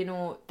be, you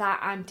know,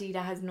 that auntie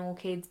that has no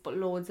kids but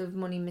loads of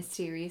money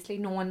mysteriously.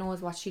 No one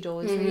knows what she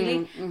does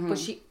really, but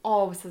she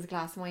always has a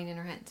glass of wine in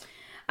her hand.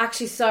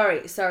 Actually,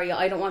 sorry,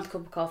 I don't want a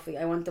cup of coffee.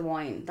 I want the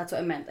wine. That's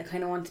what I meant. I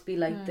kind of want to be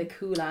like the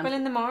cool aunt. Well,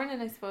 in the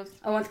morning, I suppose.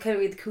 I want to kind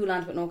of be the cool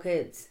aunt with no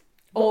kids.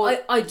 Oh,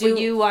 I do.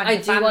 Well, you want I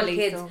do family, want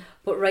kids, so.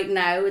 But right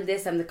now in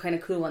this, I'm the kind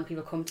of cool one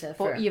people come to.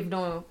 But you've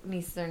no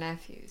nieces or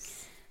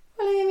nephews.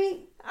 Well, I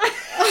mean,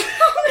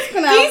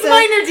 these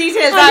minor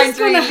details I'm aren't just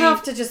going to really...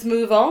 have to just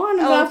move on.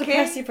 I'm going to have to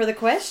press you for the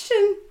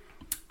question.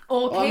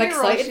 Okay, I'm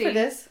excited for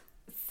this.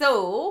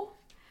 So,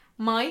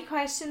 my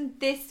question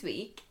this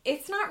week,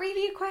 it's not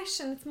really a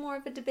question, it's more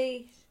of a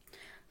debate.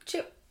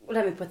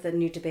 Let me put the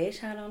new debate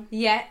hat on.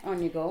 Yeah.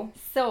 On you go.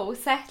 So,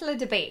 settle a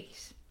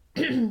debate.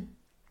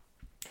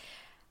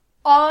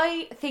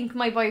 I think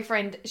my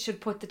boyfriend should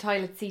put the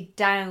toilet seat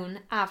down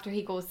after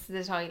he goes to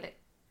the toilet.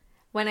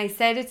 When I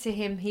said it to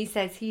him, he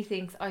says he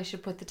thinks I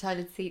should put the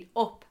toilet seat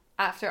up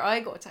after I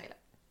go to the toilet.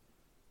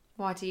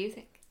 What do you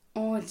think?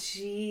 Oh,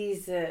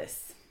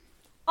 Jesus.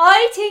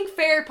 I think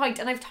fair point,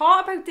 and I've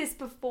thought about this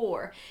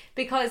before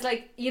because,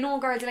 like, you know,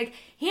 girls are like,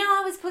 he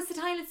always puts the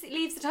toilet seat,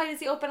 leaves the toilet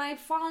seat up, and I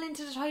fall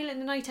into the toilet in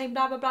the night time,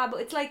 blah blah blah.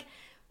 But it's like,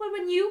 well,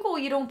 when you go,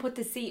 you don't put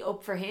the seat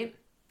up for him.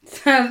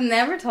 I've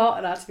never thought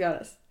of that, to be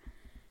honest.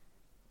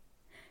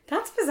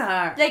 That's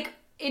bizarre. Like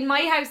in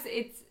my house,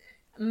 it's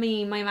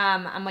me, my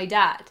mum, and my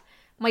dad.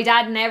 My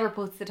dad never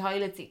puts the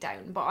toilet seat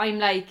down, but I'm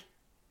like,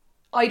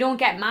 I don't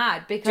get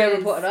mad because do you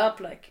ever put it up?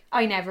 Like,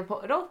 I never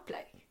put it up,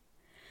 like.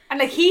 And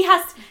like he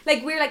has to,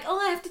 like, we're like, oh,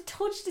 I have to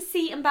touch the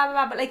seat and blah blah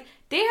blah, but like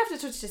they have to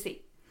touch the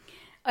seat.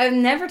 I've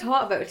never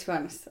thought about it, to be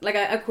honest. Like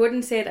I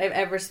couldn't say that I've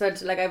ever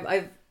spent, like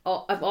I've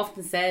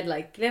often said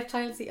like left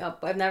toilet seat up,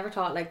 but I've never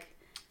thought like.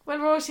 Well,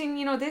 Roisin,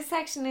 you know this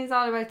section is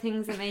all about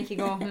things that make you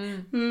go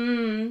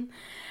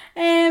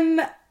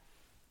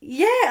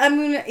Yeah, I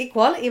mean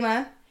equality,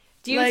 man.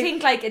 Do you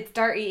think like it's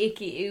dirty,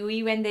 icky,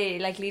 ooey when they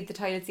like leave the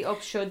toilet seat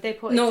up? Should they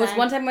put it down? No, it was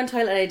one time I went to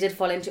the toilet and I did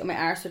fall into it. My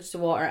arse touched the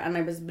water and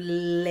I was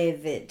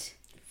livid.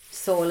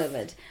 So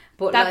livid.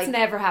 But that's like,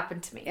 never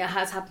happened to me. It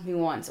has happened to me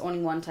once, only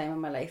one time in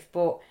my life.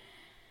 But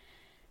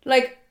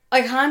like,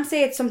 I can't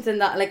say it's something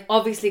that, like,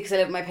 obviously because I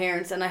live with my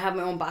parents and I have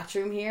my own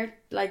bathroom here,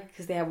 like,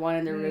 because they have one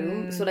in their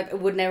room. So like, it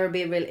would never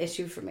be a real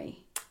issue for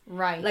me.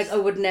 Right. Like, I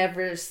would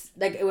never,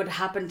 like, it would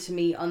happen to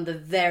me on the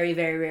very,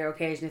 very rare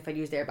occasion if I'd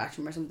used their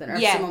bathroom or something. Or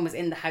if someone was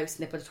in the house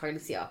and they put a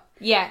toilet seat up.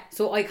 Yeah.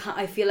 So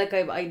I feel like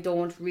I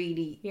don't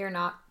really... You're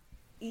not.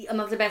 I'm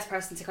not the best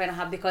person to kind of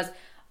have, because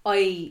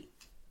I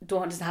don't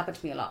want this to happen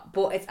to me a lot.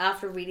 But it's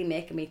after really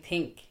making me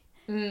think,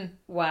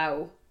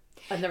 wow,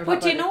 I've never thought about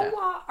it. But you know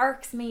what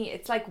irks me?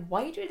 It's like,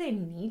 why do they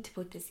need to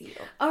put the seat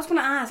up? I was going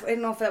to ask, I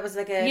don't know if that was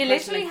like a... You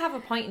literally have a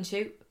point and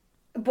shoot.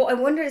 But I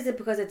wonder, is it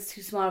because it's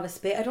too small of a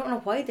space? I don't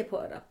know why they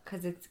put it up.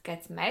 Because it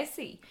gets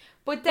messy.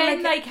 But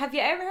then, like, have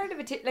you ever heard of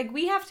it? Like,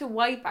 we have to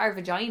wipe our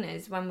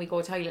vaginas when we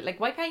go toilet. Like,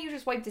 why can't you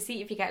just wipe the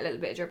seat if you get a little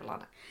bit of dribble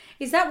on it?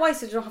 Is that why,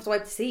 so you don't have to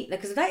wipe the seat?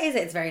 Like, because if that is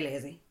it, it's very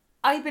lazy.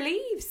 I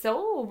believe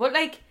so. But,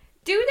 like,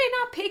 do they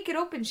not pick it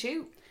up and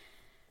shoot?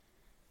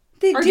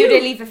 They do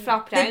they leave it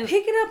flop down? They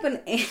pick it up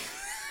and...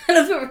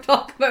 That's what we're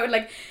talking about.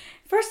 Like,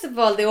 first of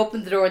all, they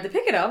open the door, they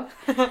pick it up.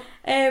 Like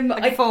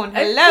a phone.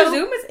 Hello. I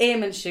presume it's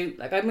aim and shoot.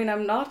 Like, I mean,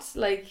 I'm not,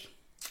 like...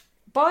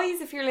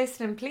 Boys, if you're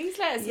listening, please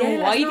let us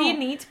know. Why do you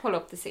need to pull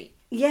up the seat?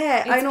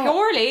 Yeah, I know. It's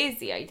pure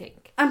lazy, I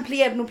think. And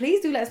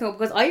please do let us know,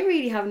 because I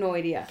really have no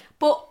idea.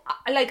 But,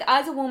 like,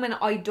 as a woman,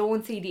 I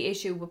don't see the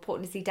issue with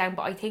putting the seat down,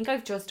 but I think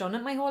I've just done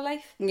it my whole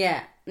life.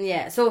 Yeah.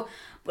 So,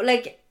 but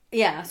like,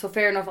 yeah, so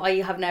fair enough.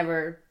 I have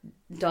never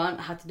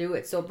had to do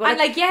it. So, but and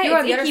like, yeah,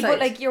 you're it's icky, but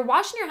like, you're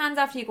washing your hands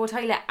after you go to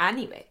the toilet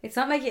anyway. It's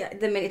not like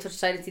the minute you touch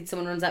the toilet seat,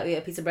 someone runs out with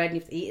a piece of bread and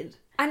you have to eat it.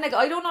 And like,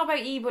 I don't know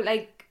about you, but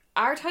like,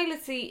 our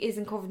toilet seat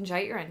isn't covered in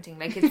shite or anything.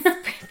 Like, it's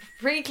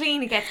pretty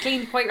clean. It gets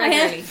cleaned quite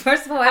regularly.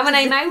 First of all, and when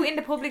I'm out in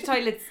the public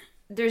toilets,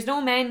 there's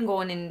no men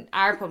going in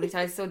our public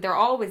toilets, so they're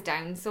always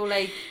down. So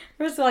like,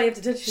 first of all, you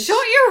have to touch shut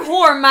your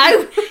whore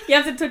mouth. You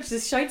have to touch the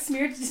shite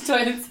smeared to the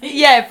toilet seat.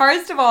 Yeah,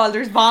 first of all,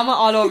 there's vomit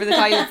all over the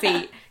toilet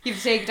seat. You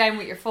have to take it down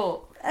with your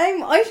foot.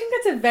 I think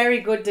that's a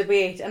very good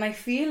debate, and I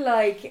feel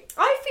like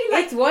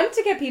it's one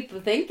to get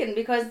people thinking,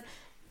 because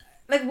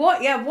like,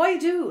 what? Yeah, why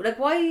is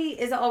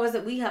it always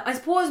that we have? I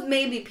suppose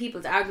maybe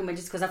people's argument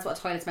is because that's what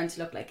a toilet's meant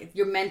to look like.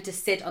 You're meant to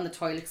sit on the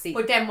toilet seat.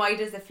 But then why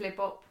does it flip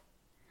up?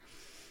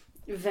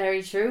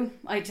 Very true.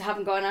 I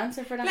haven't got an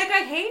answer for that. Like, I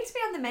hate to be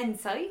on the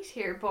men's side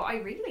here, but I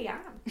really am.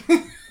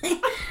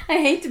 I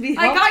hate to be...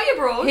 I got you,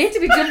 bro. I hate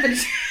to be jumping...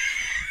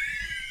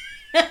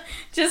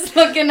 Just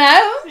looking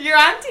out. Your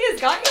auntie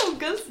has got you,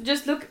 uncles.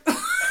 Just look...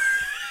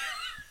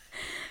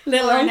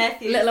 little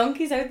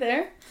unkies out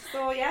there.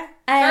 So, yeah.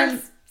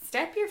 Girls,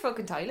 step your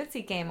fucking toilet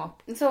seat game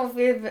up. So, if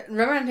you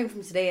remember anything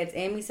from today, it's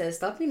Amy says,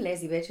 stop being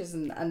lazy bitches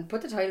and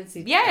put the toilet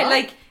seat... Yeah,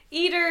 like,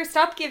 either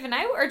stop giving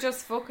out or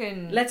just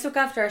fucking... Let's look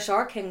after our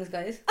shark kings,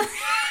 guys.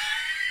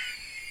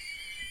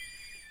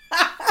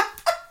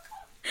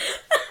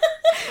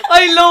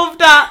 I love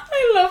that.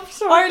 I love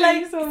shark Or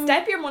like, kings.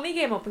 step your money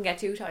game up and get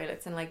 2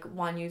 toilets and like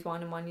one use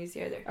one and one use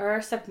the other.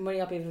 Or step the money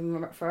up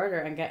even further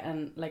and get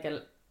an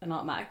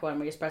automatic one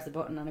where you just press the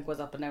button and it goes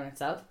up and down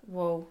itself.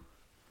 Whoa.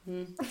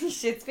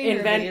 Shit's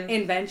been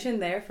invention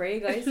there for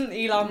you guys.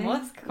 Elon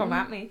Musk, come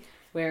at me.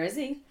 Where is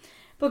he?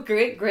 But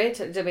great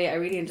debate. I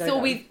really enjoyed that. So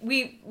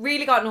we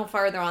really got no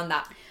further on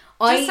that.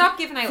 Just stop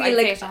giving out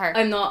ideas to her.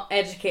 I'm not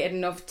educated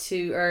enough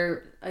to,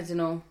 or I don't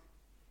know,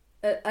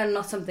 I'm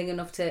not something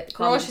enough to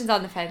comment. Roshan's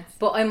on the fence.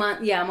 But I'm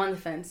on the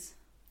fence.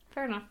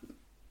 Fair enough.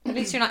 At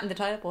least you're not in the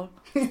toilet bowl.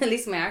 At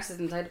least my arse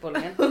isn't in the toilet bowl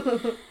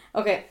again.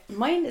 Okay,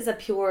 mine is a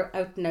pure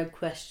out and out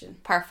question.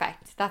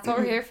 Perfect. That's what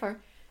we're here for.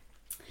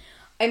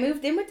 I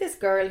moved in with this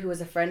girl who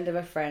was a friend of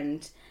a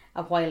friend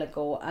a while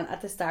ago, and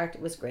at the start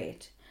it was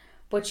great.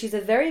 But she's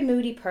a very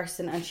moody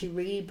person and she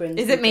really brings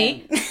Is it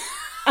me? Is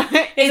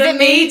it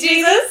me,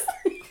 Jesus?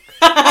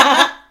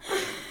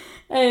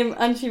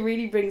 And she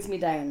really brings me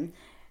down.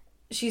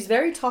 She's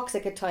very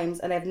toxic at times,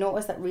 and I've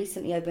noticed that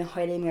recently I've been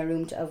hiding in my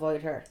room to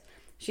avoid her.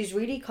 She's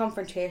really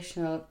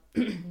confrontational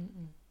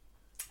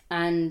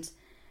and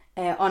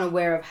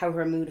unaware of how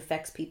her mood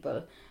affects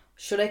people.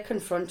 Should I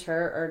confront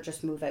her or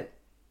just move out?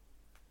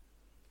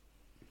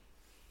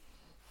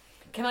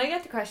 Can I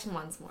get the question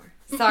once more?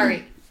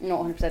 Sorry. No,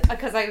 100%.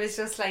 Because I was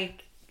just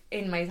like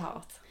in my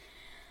thoughts.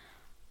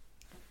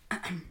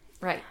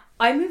 Right.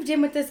 I moved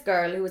in with this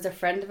girl who was a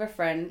friend of a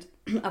friend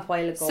a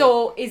while ago.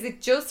 So is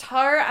it just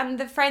her and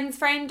the friend's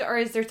friend, or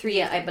is there 3?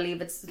 Yeah, I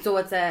believe it's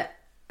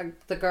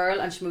the girl,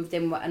 and she moved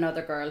in with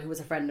another girl who was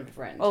a friend of a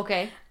friend.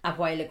 Okay. A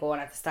while ago,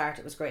 and at the start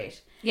it was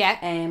great. Yeah.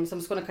 So I'm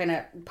just going to kind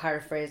of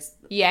paraphrase.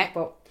 Yeah.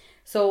 But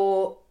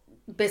so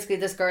basically,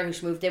 this girl who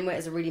she moved in with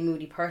is a really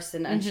moody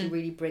person, and she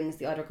really brings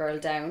the other girl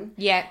down.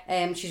 Yeah.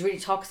 She's really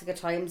toxic at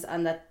times,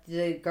 and that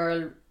the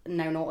girl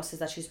now notices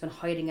that she's been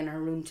hiding in her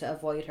room to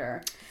avoid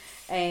her.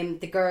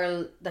 The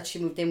girl that she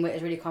moved in with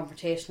is really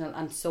confrontational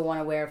and so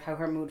unaware of how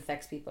her mood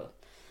affects people.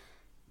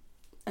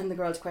 And the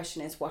girl's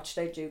question is, what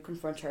should I do?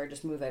 Confront her or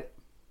just move out?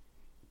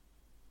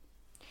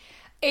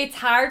 It's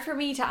hard for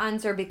me to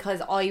answer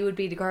because I would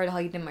be the girl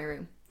hiding in my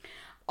room.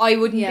 I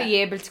wouldn't be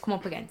able to come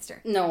up against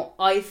her. No,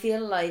 I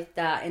feel like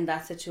that in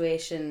that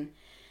situation,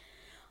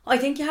 I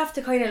think you have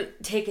to kind of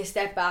take a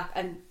step back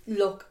and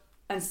look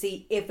and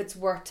see if it's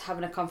worth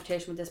having a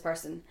confrontation with this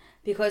person.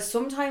 Because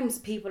sometimes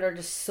people are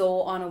just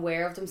so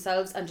unaware of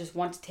themselves and just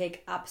want to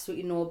take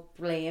absolutely no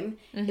blame.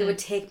 It would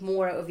take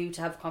more out of you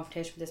to have a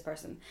confrontation with this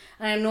person.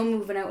 And I know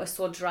moving out is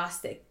so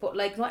drastic, but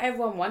like not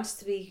everyone wants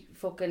to be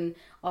fucking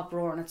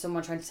uproaring at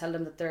someone trying to tell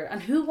them that they're...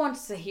 And who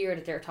wants to hear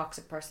that they're a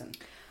toxic person?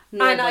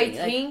 Nobody. And I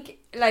think,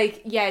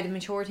 like, yeah, the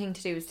mature thing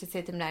to do is to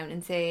sit them down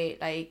and say,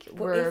 like,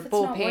 we're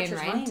both paying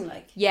rent. Time,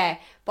 like. Yeah,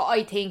 but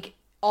I think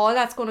all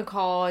that's going to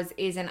cause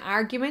is an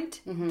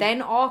argument,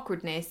 then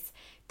awkwardness.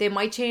 They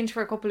might change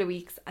for a couple of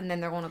weeks and then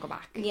they're going to go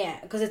back. Yeah,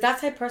 because if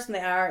that's the type of person they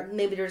are,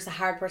 maybe they're just a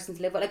hard person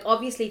to live with. Like,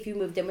 obviously, if you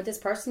moved in with this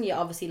person, you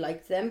obviously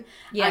liked them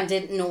and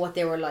didn't know what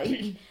they were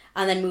like.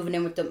 And then moving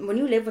in with them. When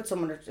you live with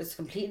someone, it's a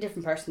completely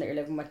different person that you're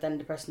living with than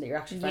the person that you're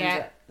actually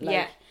friends with.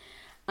 Like,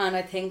 and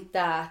I think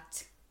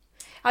that...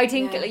 like,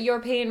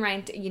 you're paying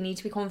rent, you need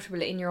to be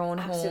comfortable in your own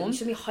home. You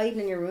shouldn't be hiding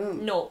in your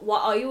room. No,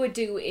 what I would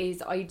do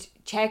is I'd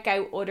check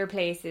out other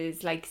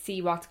places, like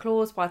see what's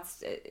close, what's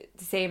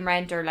the same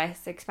rent or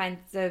less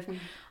expensive.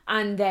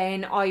 And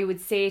then I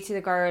would say to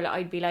the girl,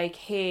 I'd be like,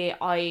 hey,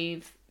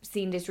 I've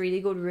seen this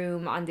really good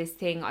room on this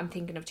thing, I'm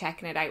thinking of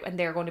checking it out. And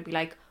they're going to be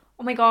like,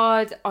 oh my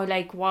God, or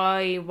like,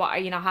 why? What, are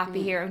you not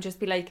happy here? And just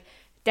be like...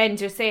 Then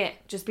just say it.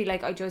 Just be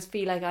like, I just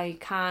feel like I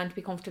can't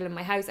be comfortable in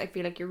my house. I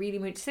feel like you're really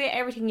moody. Say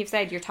everything you've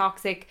said. You're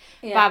toxic.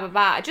 Blah, blah,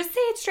 blah. Just say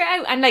it straight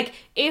out. And like,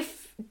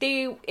 if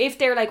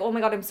they're like, oh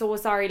my God, I'm so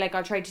sorry. Like,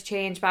 I'll try to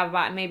change, blah, blah,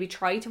 blah. And maybe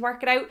try to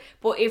work it out.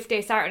 But if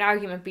they start an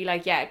argument, be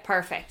like, yeah,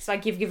 perfect.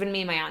 Like, you've given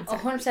me my answer.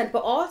 100%.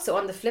 But also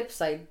on the flip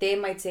side, they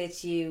might say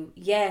to you,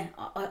 yeah,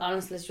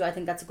 honestly, I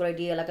think that's a good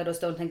idea. Like, I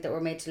just don't think that we're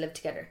made to live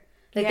together.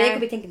 Like, they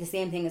could be thinking the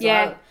same thing as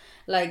well.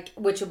 Like,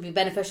 which would be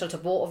beneficial to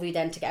both of you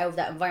then to get out of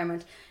that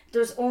environment.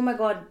 Oh my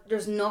God,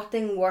 there's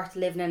nothing worth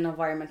living in an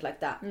environment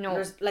like that. No.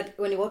 There's, like,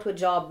 when you go to a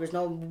job, there's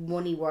no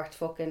money worth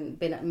fucking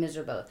being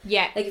miserable.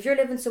 Yeah. Like, if you're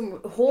living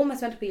somewhere, home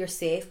is meant to be your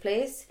safe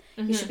place.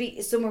 You should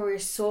be somewhere where you're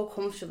so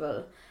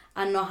comfortable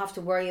and not have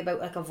to worry about,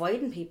 like,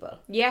 avoiding people.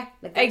 Yeah,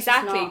 like,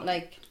 exactly. Not,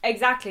 like...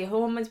 Exactly.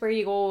 Home is where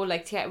you go,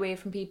 like, to get away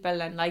from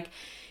people and, like...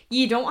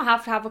 You don't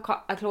have to have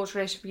a close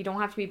relationship. You don't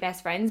have to be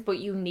best friends, but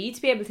you need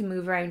to be able to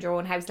move around your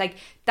own house. Like,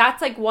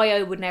 that's like why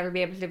I would never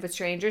be able to live with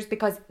strangers,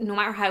 because no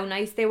matter how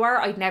nice they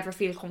were, I'd never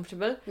feel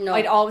comfortable. No.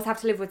 I'd always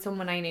have to live with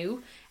someone I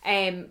knew.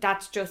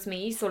 That's just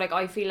me. So like,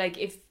 I feel like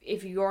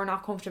if you're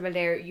not comfortable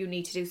there, you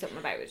need to do something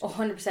about it.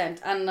 100%.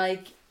 And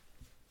like,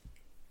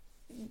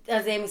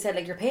 as Amy said,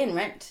 like, you're paying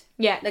rent.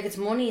 Yeah. Like, it's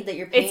money that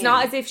you're paying. It's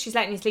not as if she's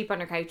letting you sleep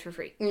on her couch for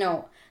free.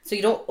 No. So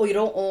you don't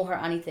owe her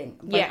anything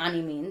by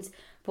any means.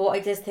 But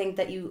I just think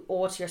that you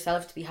owe it to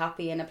yourself to be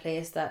happy in a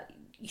place that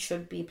you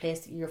should be, a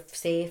place that you're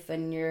safe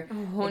and you're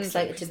 100%.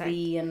 Excited to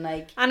be, and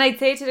like... And I'd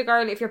say to the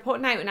girl, if you're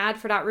putting out an ad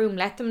for that room,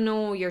 let them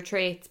know your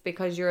traits,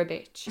 because you're a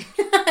bitch.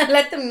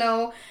 Let them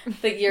know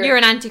that you're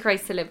an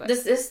antichrist to live with.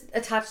 This is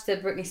attached to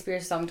Britney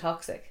Spears' song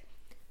Toxic.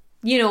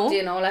 You know? Do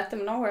you know? Let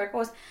them know where it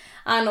goes.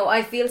 I know,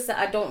 I feel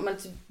I don't want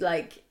to,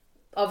 like...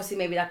 Obviously,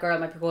 maybe that girl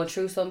might be going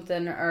through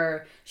something,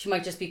 or she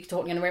might just be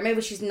totally unaware.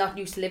 Maybe she's not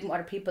used to living with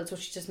other people, so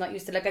she's just not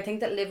used to... Like, I think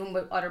that living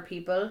with other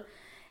people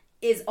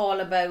is all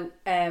about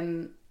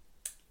a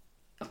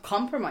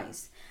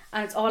compromise.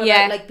 And it's all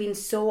about, like, being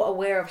so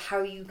aware of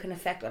how you can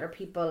affect other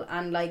people,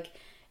 and, like,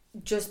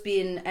 just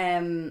being...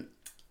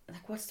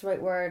 like, what's the right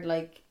word?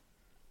 Like,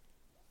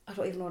 I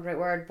don't even know the right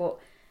word, but...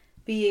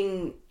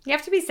 being... You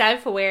have to be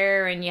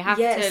self-aware, and you have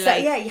to,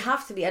 like... Yeah, you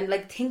have to be. And,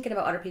 like, thinking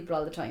about other people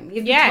all the time.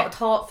 You have to be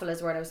thoughtful is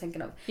the word I was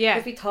thinking of. Yeah. You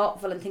have to be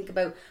thoughtful and think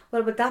about,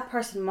 well, would that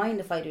person mind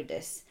if I do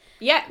this?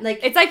 Yeah.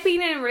 Like, it's like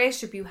being in a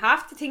relationship. You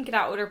have to think of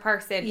that other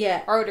person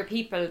or other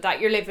people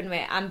that you're living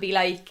with, and be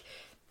like,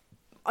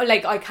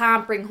 I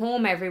can't bring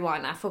home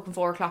everyone at fucking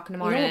 4 o'clock in the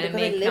morning and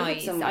make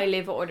noise. I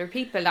live with other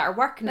people that are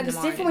working in the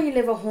morning. It's different when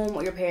you live at home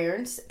with your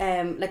parents.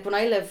 Like, when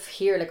I live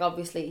here, like,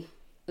 obviously,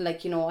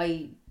 like, you know,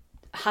 I...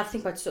 had to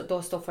think about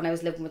those stuff when I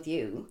was living with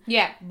you.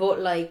 Yeah. But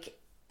like,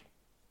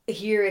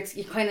 here it's,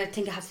 you kind of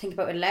have to think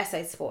about it less,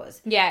 I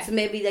suppose. Yeah. So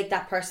maybe like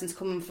that person's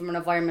coming from an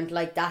environment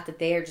like that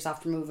they're just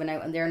after moving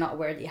out, and they're not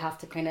aware that you have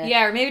to kind of...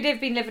 Yeah, or maybe they've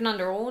been living on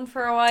their own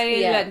for a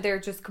while, and they're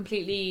just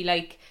completely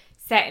like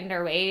set in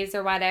their ways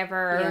or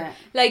whatever. Yeah.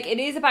 Like, it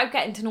is about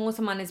getting to know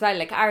someone as well.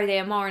 Like, are they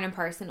a morning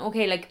person?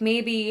 Okay, like,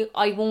 maybe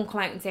I won't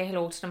come out and say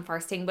hello to them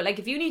first thing, but like,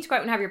 if you need to go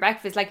out and have your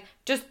breakfast, like,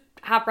 just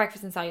have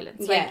breakfast in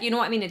silence. Yeah. Like, you know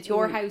what I mean? It's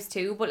your house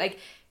too, but like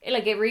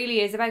it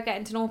really is about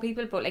getting to know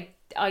people. But like,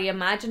 I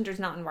imagine there's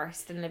nothing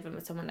worse than living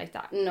with someone like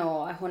that.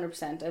 No,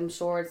 100%. I'm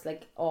sure it's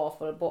like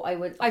awful, but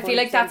I feel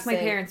like that's my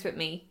parents with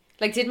me.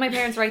 Like, did my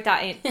parents write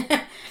that in?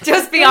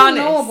 Just be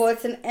honest. No, but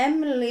it's an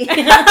Emily.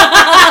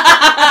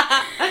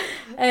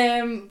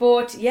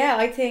 But yeah,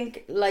 I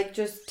think like,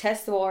 just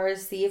test the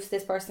waters, see if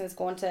this person is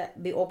going to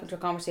be open to a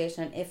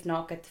conversation, and if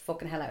not, get the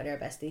fucking hell out of there,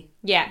 bestie.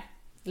 Yeah,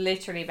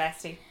 literally,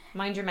 bestie.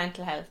 Mind your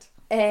mental health.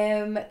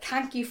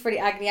 Thank you for the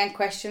agony and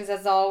questions,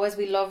 as always.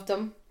 We loved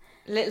them.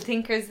 Little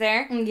thinkers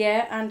there.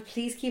 Yeah, and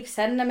please keep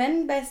sending them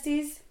in,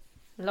 besties.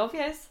 Love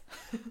yous.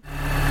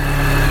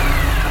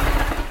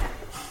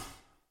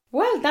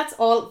 Well, that's that's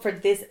all for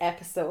this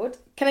episode.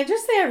 Can I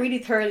just say I really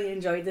thoroughly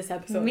enjoyed this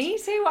episode? Me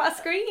too, what a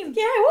scream.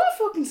 Yeah, what a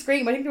fucking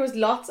scream. I think there was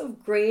lots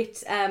of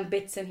great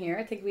bits in here.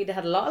 I think we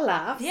had a lot of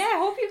laughs. Yeah, I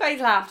hope you guys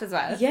laughed as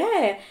well.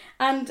 Yeah,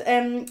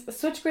 and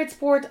such great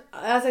support.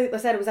 As I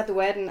said, it was at the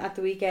wedding at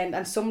the weekend,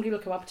 and some people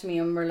come up to me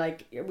and were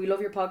like, we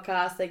love your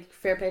podcast, like,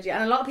 fair play to you.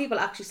 And a lot of people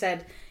actually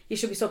said, you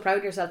should be so proud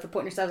of yourself for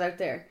putting yourselves out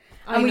there.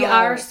 And we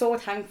are so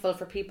thankful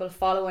for people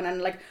following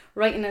and like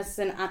writing us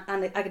and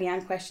Agony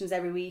Ann questions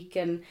every week,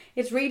 and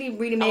it's really,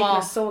 really making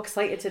us so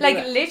excited to do it.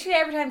 Like literally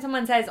every time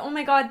someone says, "Oh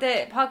my god,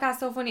 the podcast's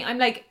so funny," I'm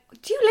like,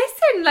 "Do you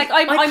listen?" Like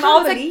I'm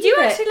always like, "Do you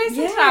actually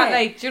listen to that?"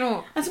 Like, do you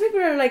know? And some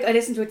people are like, "I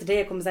listen to it the day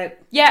it comes out."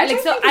 Yeah,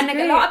 like so, and like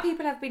great. A lot of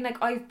people have been like,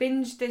 "I've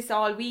binged this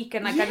all week,"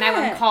 and like now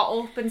I'm caught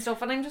up and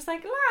stuff, and I'm just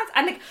like, lads,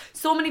 and like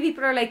so many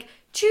people are like,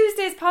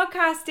 Tuesday's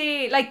podcast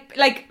day,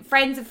 like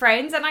friends of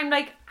friends, and I'm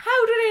like,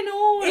 how do they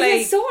know?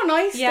 It's so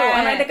nice though,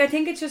 and I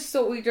think it's just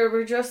so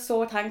we're just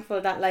so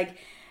thankful that like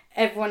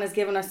everyone has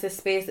given us this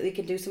space that we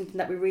can do something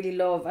that we really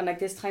love, and like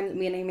this time that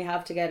me and Amy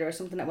have together is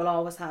something that we'll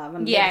always have,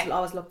 and we'll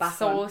always look back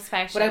on. So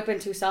special, without being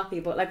too soppy,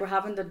 but like we're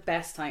having the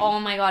best time. Oh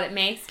my god, it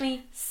makes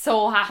me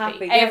so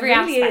happy. Every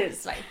really aspect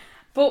is. Like,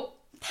 but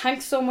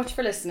thanks so much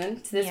for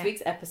listening to this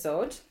week's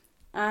episode,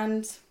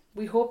 and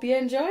we hope you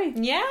enjoy.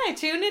 Yeah,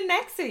 tune in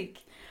next week.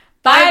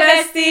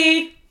 Bye,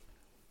 bestie.